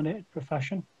male-dominated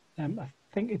profession. I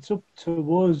think it's up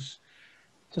to us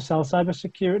to sell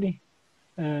cybersecurity.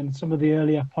 and some of the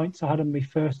earlier points I had on my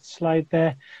first slide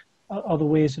there are the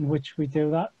ways in which we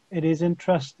do that. It is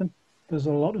interesting. There's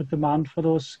a lot of demand for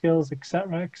those skills,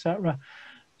 etc., etc.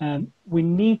 And we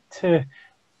need to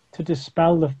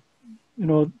dispel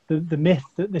the myth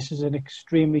that this is an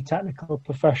extremely technical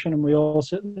profession and we all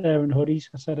sit there in hoodies.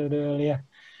 I said it earlier,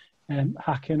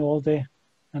 hacking all day,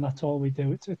 and that's all we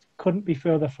do. It couldn't be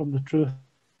further from the truth.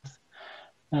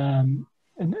 And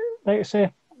like I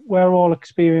say, we're all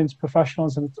experienced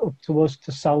professionals, and it's up to us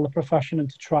to sell the profession and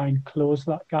to try and close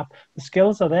that gap. The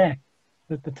skills are there,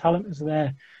 the talent is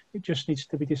there. It just needs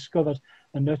to be discovered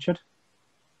and nurtured.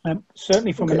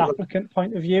 Certainly from an applicant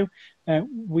point of view,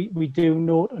 we do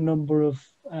note the number of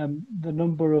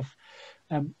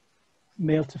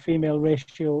male to female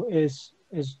ratio is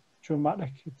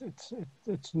dramatic.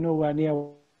 It's nowhere near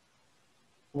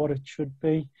what it should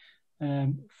be.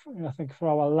 I think for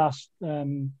our last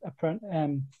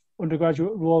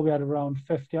undergraduate role, we had around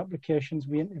 50 applications.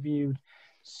 We interviewed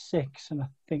 6, and I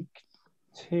think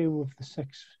 2 of the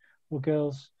 6 were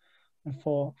girls and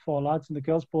 4 lads, and the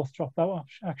girls both dropped out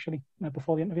actually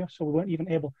before the interview, so we weren't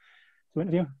even able to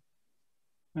interview,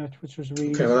 which was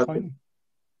really disappointing.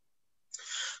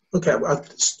 Okay,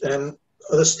 Steve,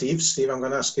 I'm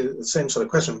going to ask you the same sort of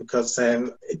question, because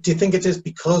do you think it is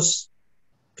because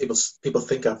people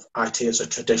think of IT as a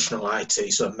traditional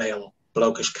IT, so a male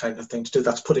blokish kind of thing to do,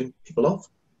 that's putting people off?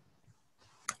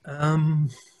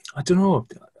 I don't know.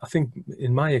 I think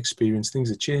in my experience things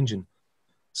are changing.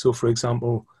 So for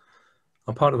example,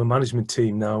 I'm part of a management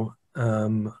team now,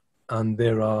 and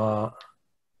there are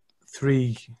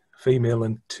 3 female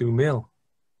and 2 male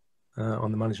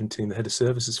on the management team. The head of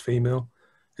service is female,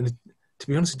 and to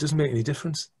be honest, it doesn't make any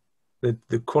difference. The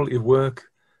quality of work,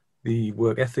 the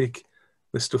work ethic,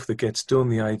 the stuff that gets done,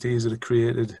 the ideas that are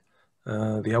created,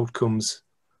 the outcomes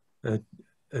are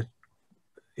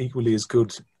equally as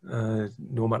good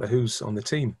no matter who's on the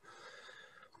team.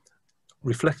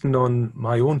 Reflecting on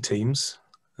my own teams,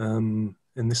 and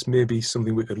this may be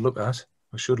something we could look at,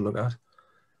 or should look at,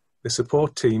 the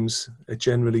support teams are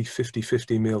generally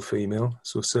 50-50 male-female,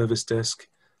 so service desk,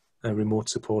 remote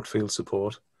support, field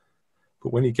support.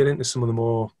 But when you get into some of the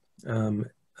more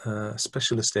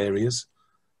specialist areas,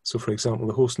 so for example,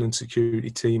 the hosting and security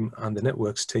team and the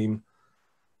networks team,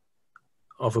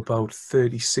 of about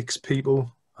 36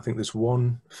 people, I think there's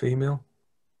 1 female,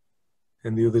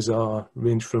 and the others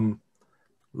range from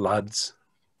lads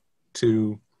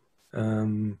to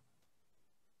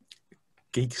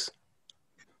geeks,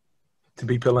 to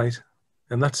be polite,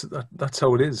 and that's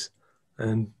how it is.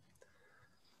 And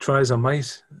try as I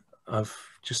might, I've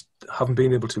just haven't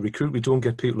been able to recruit. We don't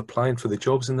get people applying for the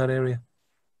jobs in that area.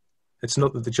 It's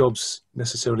not that the jobs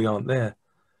necessarily aren't there.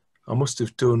 I must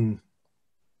have done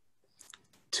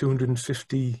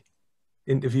 250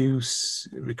 interviews,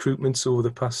 recruitments over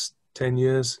the past 10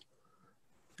 years,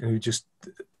 and just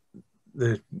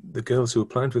the girls who are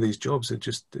applying for these jobs,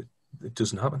 it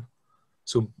doesn't happen.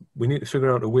 So we need to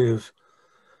figure out a way of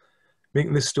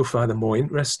making this stuff either more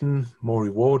interesting, more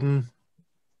rewarding.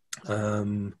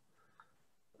 I'm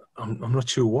not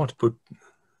sure what, but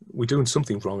we're doing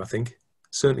something wrong, I think.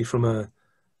 Certainly from a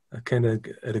kind of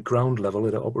at a ground level,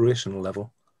 at an operational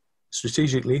level.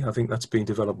 Strategically, I think that's being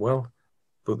developed well,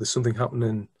 but there's something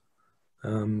happening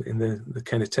in the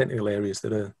kind of technical areas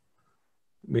that are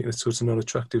making it so it's not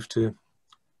attractive to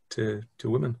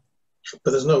women.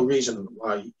 But there's no reason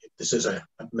why this is a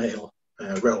male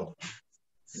role,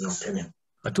 in your opinion.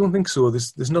 I don't think so.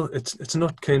 There's no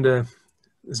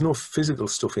physical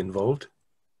stuff involved.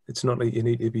 It's not like you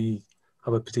need to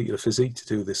have a particular physique to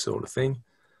do this sort of thing.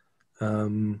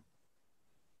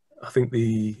 I think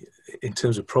in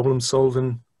terms of problem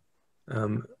solving,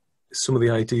 some of the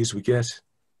ideas we get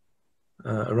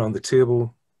around the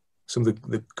table, some of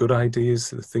the good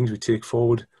ideas, the things we take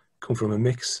forward, come from a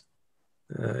mix.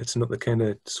 It's not the kind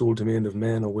of sole domain of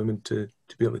men or women to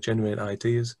be able to generate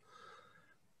ideas.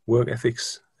 Work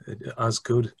ethics as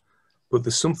good, but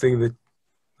there's something that,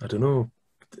 I don't know,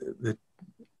 that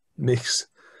makes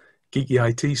geeky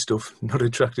IT stuff not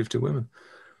attractive to women.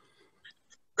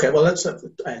 Okay, well, let's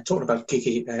talking about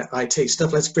geeky IT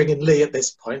stuff. Let's bring in Lee at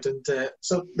this point. And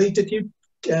so, Lee, did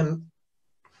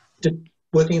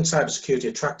working in cybersecurity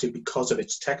attract you because of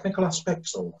its technical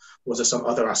aspects, or was there some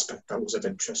other aspect that was of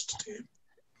interest to you?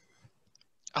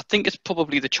 I think it's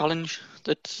probably the challenge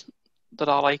that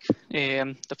I like.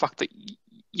 The fact that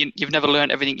you've never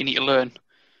learned everything you need to learn.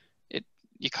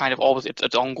 You kind of always,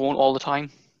 it's ongoing all the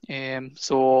time.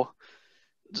 So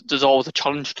there's always a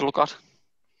challenge to look at.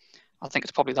 I think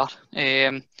it's probably that.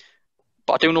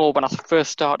 But I do know when I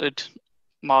first started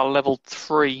my level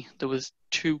 3, there was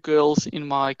 2 girls in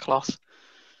my class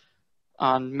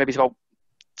and maybe it's about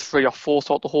 3 or 4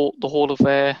 throughout the whole of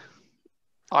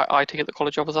IT at the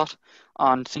college I was at.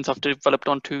 And since I've developed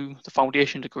onto the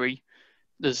foundation degree,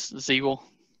 there's 0.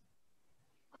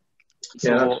 So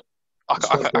Yeah,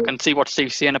 I can see what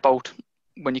Steve's saying about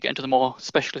when you get into the more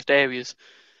specialist areas,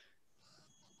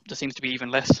 there seems to be even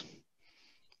less.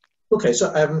 Okay,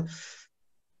 so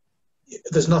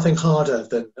there's nothing harder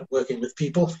than working with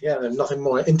people. Yeah, and nothing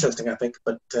more interesting, I think,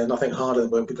 but nothing harder than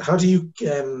working with people. How do you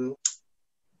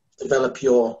develop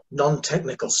your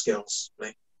non-technical skills,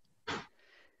 right?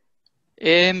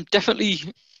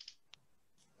 Definitely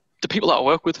the people that I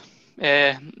work with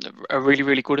are really,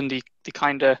 really good, and they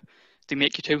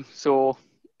make you to. So,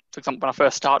 for example, when I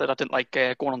first started, I didn't like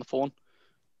going on the phone.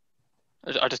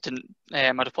 I just didn't.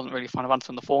 I just wasn't really a fan of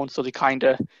answering the phone. So they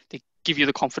give you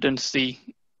the confidence. They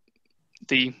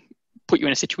put you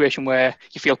in a situation where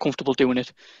you feel comfortable doing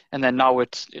it, and then now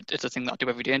it's a thing that I do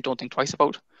every day and don't think twice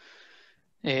about.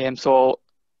 So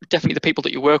definitely the people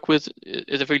that you work with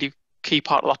is a really key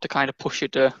part of that, to kind of push you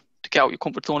to get out your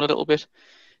comfort zone a little bit.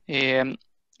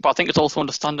 But I think it's also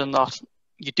understanding that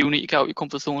you do need to get out your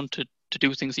comfort zone to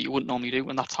do things that you wouldn't normally do,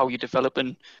 and that's how you develop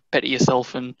and better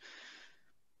yourself and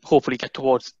hopefully get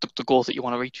towards the goals that you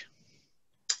want to reach.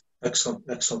 Excellent,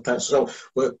 excellent. Thanks. So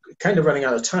we're kind of running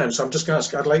out of time, so I'm just going to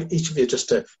ask, I'd like each of you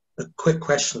just a quick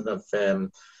question of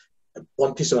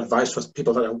one piece of advice for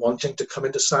people that are wanting to come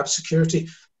into cybersecurity.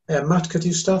 Matt, could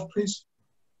you start, please?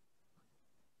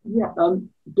 Yeah,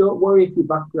 don't worry if your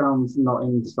background's not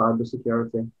in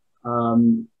cybersecurity.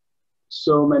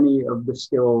 So many of the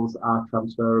skills are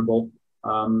transferable.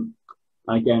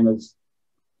 Again, as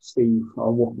Steve,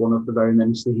 or one of the very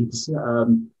many Steves,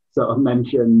 sort of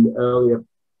mentioned earlier,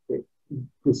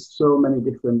 there's so many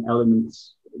different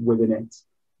elements within it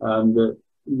that,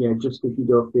 yeah, just if you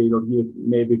don't feel you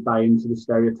maybe buy into the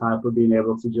stereotype of being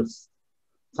able to just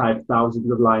type thousands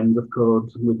of lines of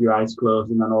code with your eyes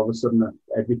closed, and then all of a sudden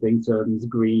everything turns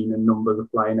green and numbers are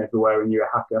flying everywhere and you're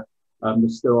a hacker.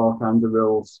 There's still all kinds of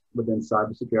roles within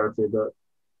cybersecurity that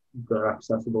are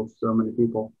accessible to so many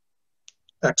people.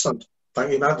 Excellent.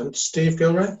 Thank you, Matt. And Steve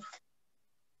Gilray?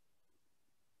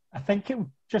 I think it would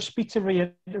just be to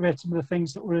reiterate some of the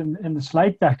things that were in the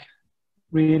slide deck,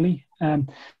 really.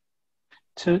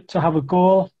 To have a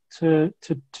goal, to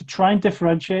try and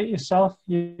differentiate yourself.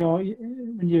 You know,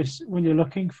 when you're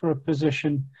looking for a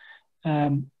position,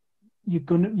 you're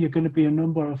gonna be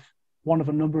one of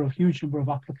a huge number of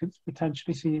applicants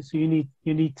potentially. So you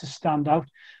need to stand out.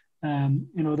 You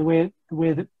know, the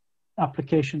way that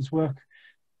applications work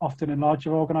often in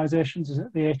larger organisations is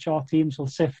that the HR teams will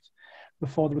sift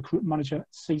before the recruiting manager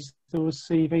sees those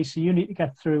CVs. So you need to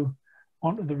get through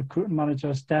onto the recruiting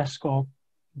manager's desk, or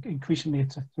increasingly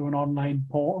it's through an online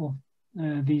portal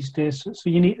these days. So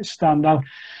you need to stand out,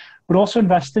 but also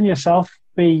invest in yourself.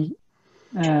 Make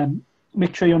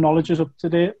sure your knowledge is up to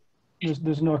date.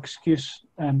 There's no excuse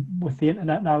with the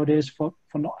internet nowadays for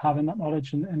not having that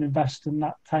knowledge, and invest in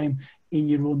that time in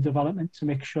your own development to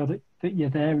make sure that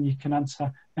you're there and you can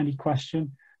answer any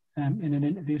question in an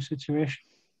interview situation.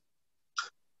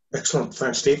 Excellent,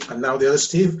 thanks, Steve. And now the other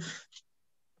Steve.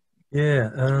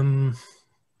 Yeah,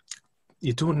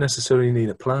 you don't necessarily need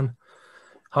a plan.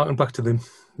 Harking back to the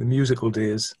musical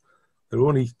days, there are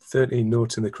only 13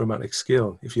 notes in the chromatic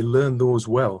scale. If you learn those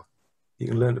well, you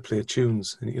can learn to play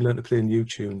tunes, and you can learn to play new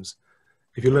tunes.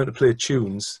 If you learn to play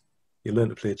tunes, you learn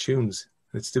to play tunes.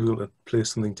 It's difficult to play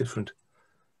something different.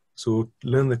 So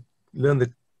learn the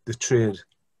trade,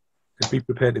 and be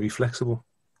prepared to be flexible.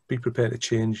 Be prepared to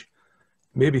change.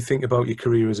 Maybe think about your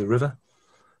career as a river.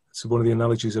 It's one of the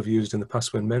analogies I've used in the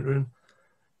past when mentoring.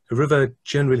 A river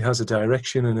generally has a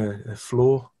direction and a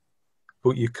flow,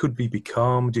 but you could be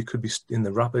becalmed, you could be in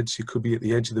the rapids, you could be at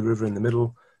the edge of the river in the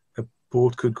middle. A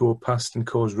boat could go past and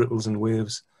cause ripples and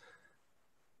waves.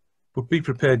 But be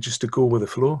prepared just to go with the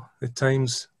flow at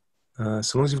times.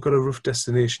 So long as you've got a rough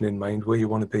destination in mind where you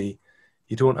want to be,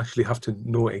 you don't actually have to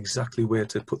know exactly where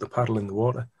to put the paddle in the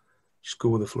water. Just go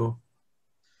with the flow.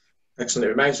 Excellent. It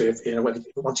reminds me of, you know,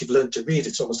 once you've learned to read,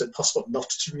 it's almost impossible not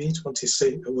to read once you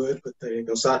see a word, but there you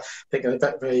go. So I think in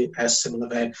a very similar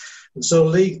vein. And so,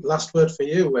 Lee, last word for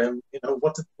you. You know,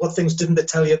 what things didn't they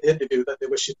tell you at the interview that they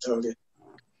wish you'd told you?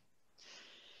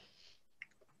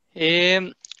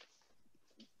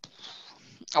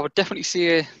 I would definitely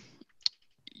say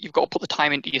you've got to put the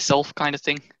time into yourself, kind of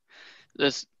thing.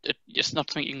 It's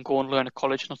not something you can go and learn at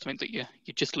college, not something that you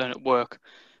just learn at work.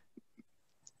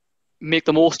 Make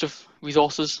the most of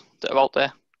resources that are out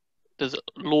there. There's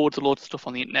loads of stuff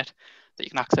on the internet that you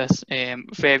can access,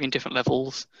 varying different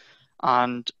levels.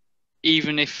 And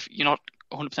even if you're not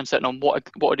 100% certain on what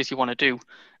it is you want to do,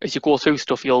 as you go through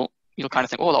stuff, you'll you'll kind of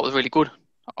think, oh, that was really good.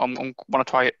 I want to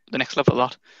try it, the next level of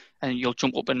that, and you'll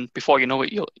jump up, and before you know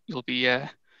it, you'll be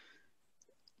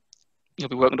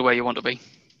working the way you want to be.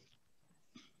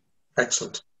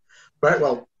 Excellent. Right,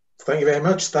 well, thank you very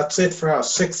much. That's it for our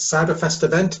 6th Cyberfest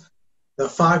event. There are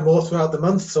 5 more throughout the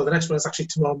month, so the next one is actually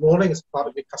tomorrow morning as part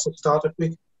of Newcastle Startup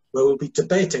Week, where we'll be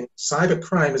debating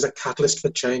cybercrime as a catalyst for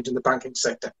change in the banking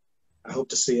sector. I hope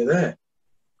to see you there.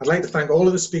 I'd like to thank all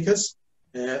of the speakers,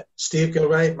 Steve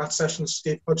Gilray, Matt Sessions,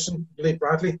 Steve Hodgson, Lee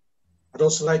Bradley. I'd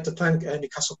also like to thank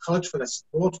Newcastle College for their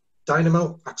support,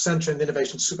 Dynamo, Accenture and the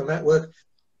Innovation Super Network,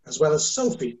 as well as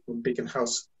Sophie from Beacon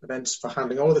House Events for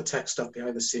handling all of the tech stuff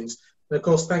behind the scenes. And of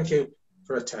course, thank you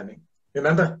for attending.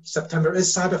 Remember, September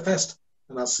is Cyberfest,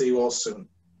 and I'll see you all soon.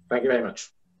 Thank you very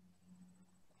much.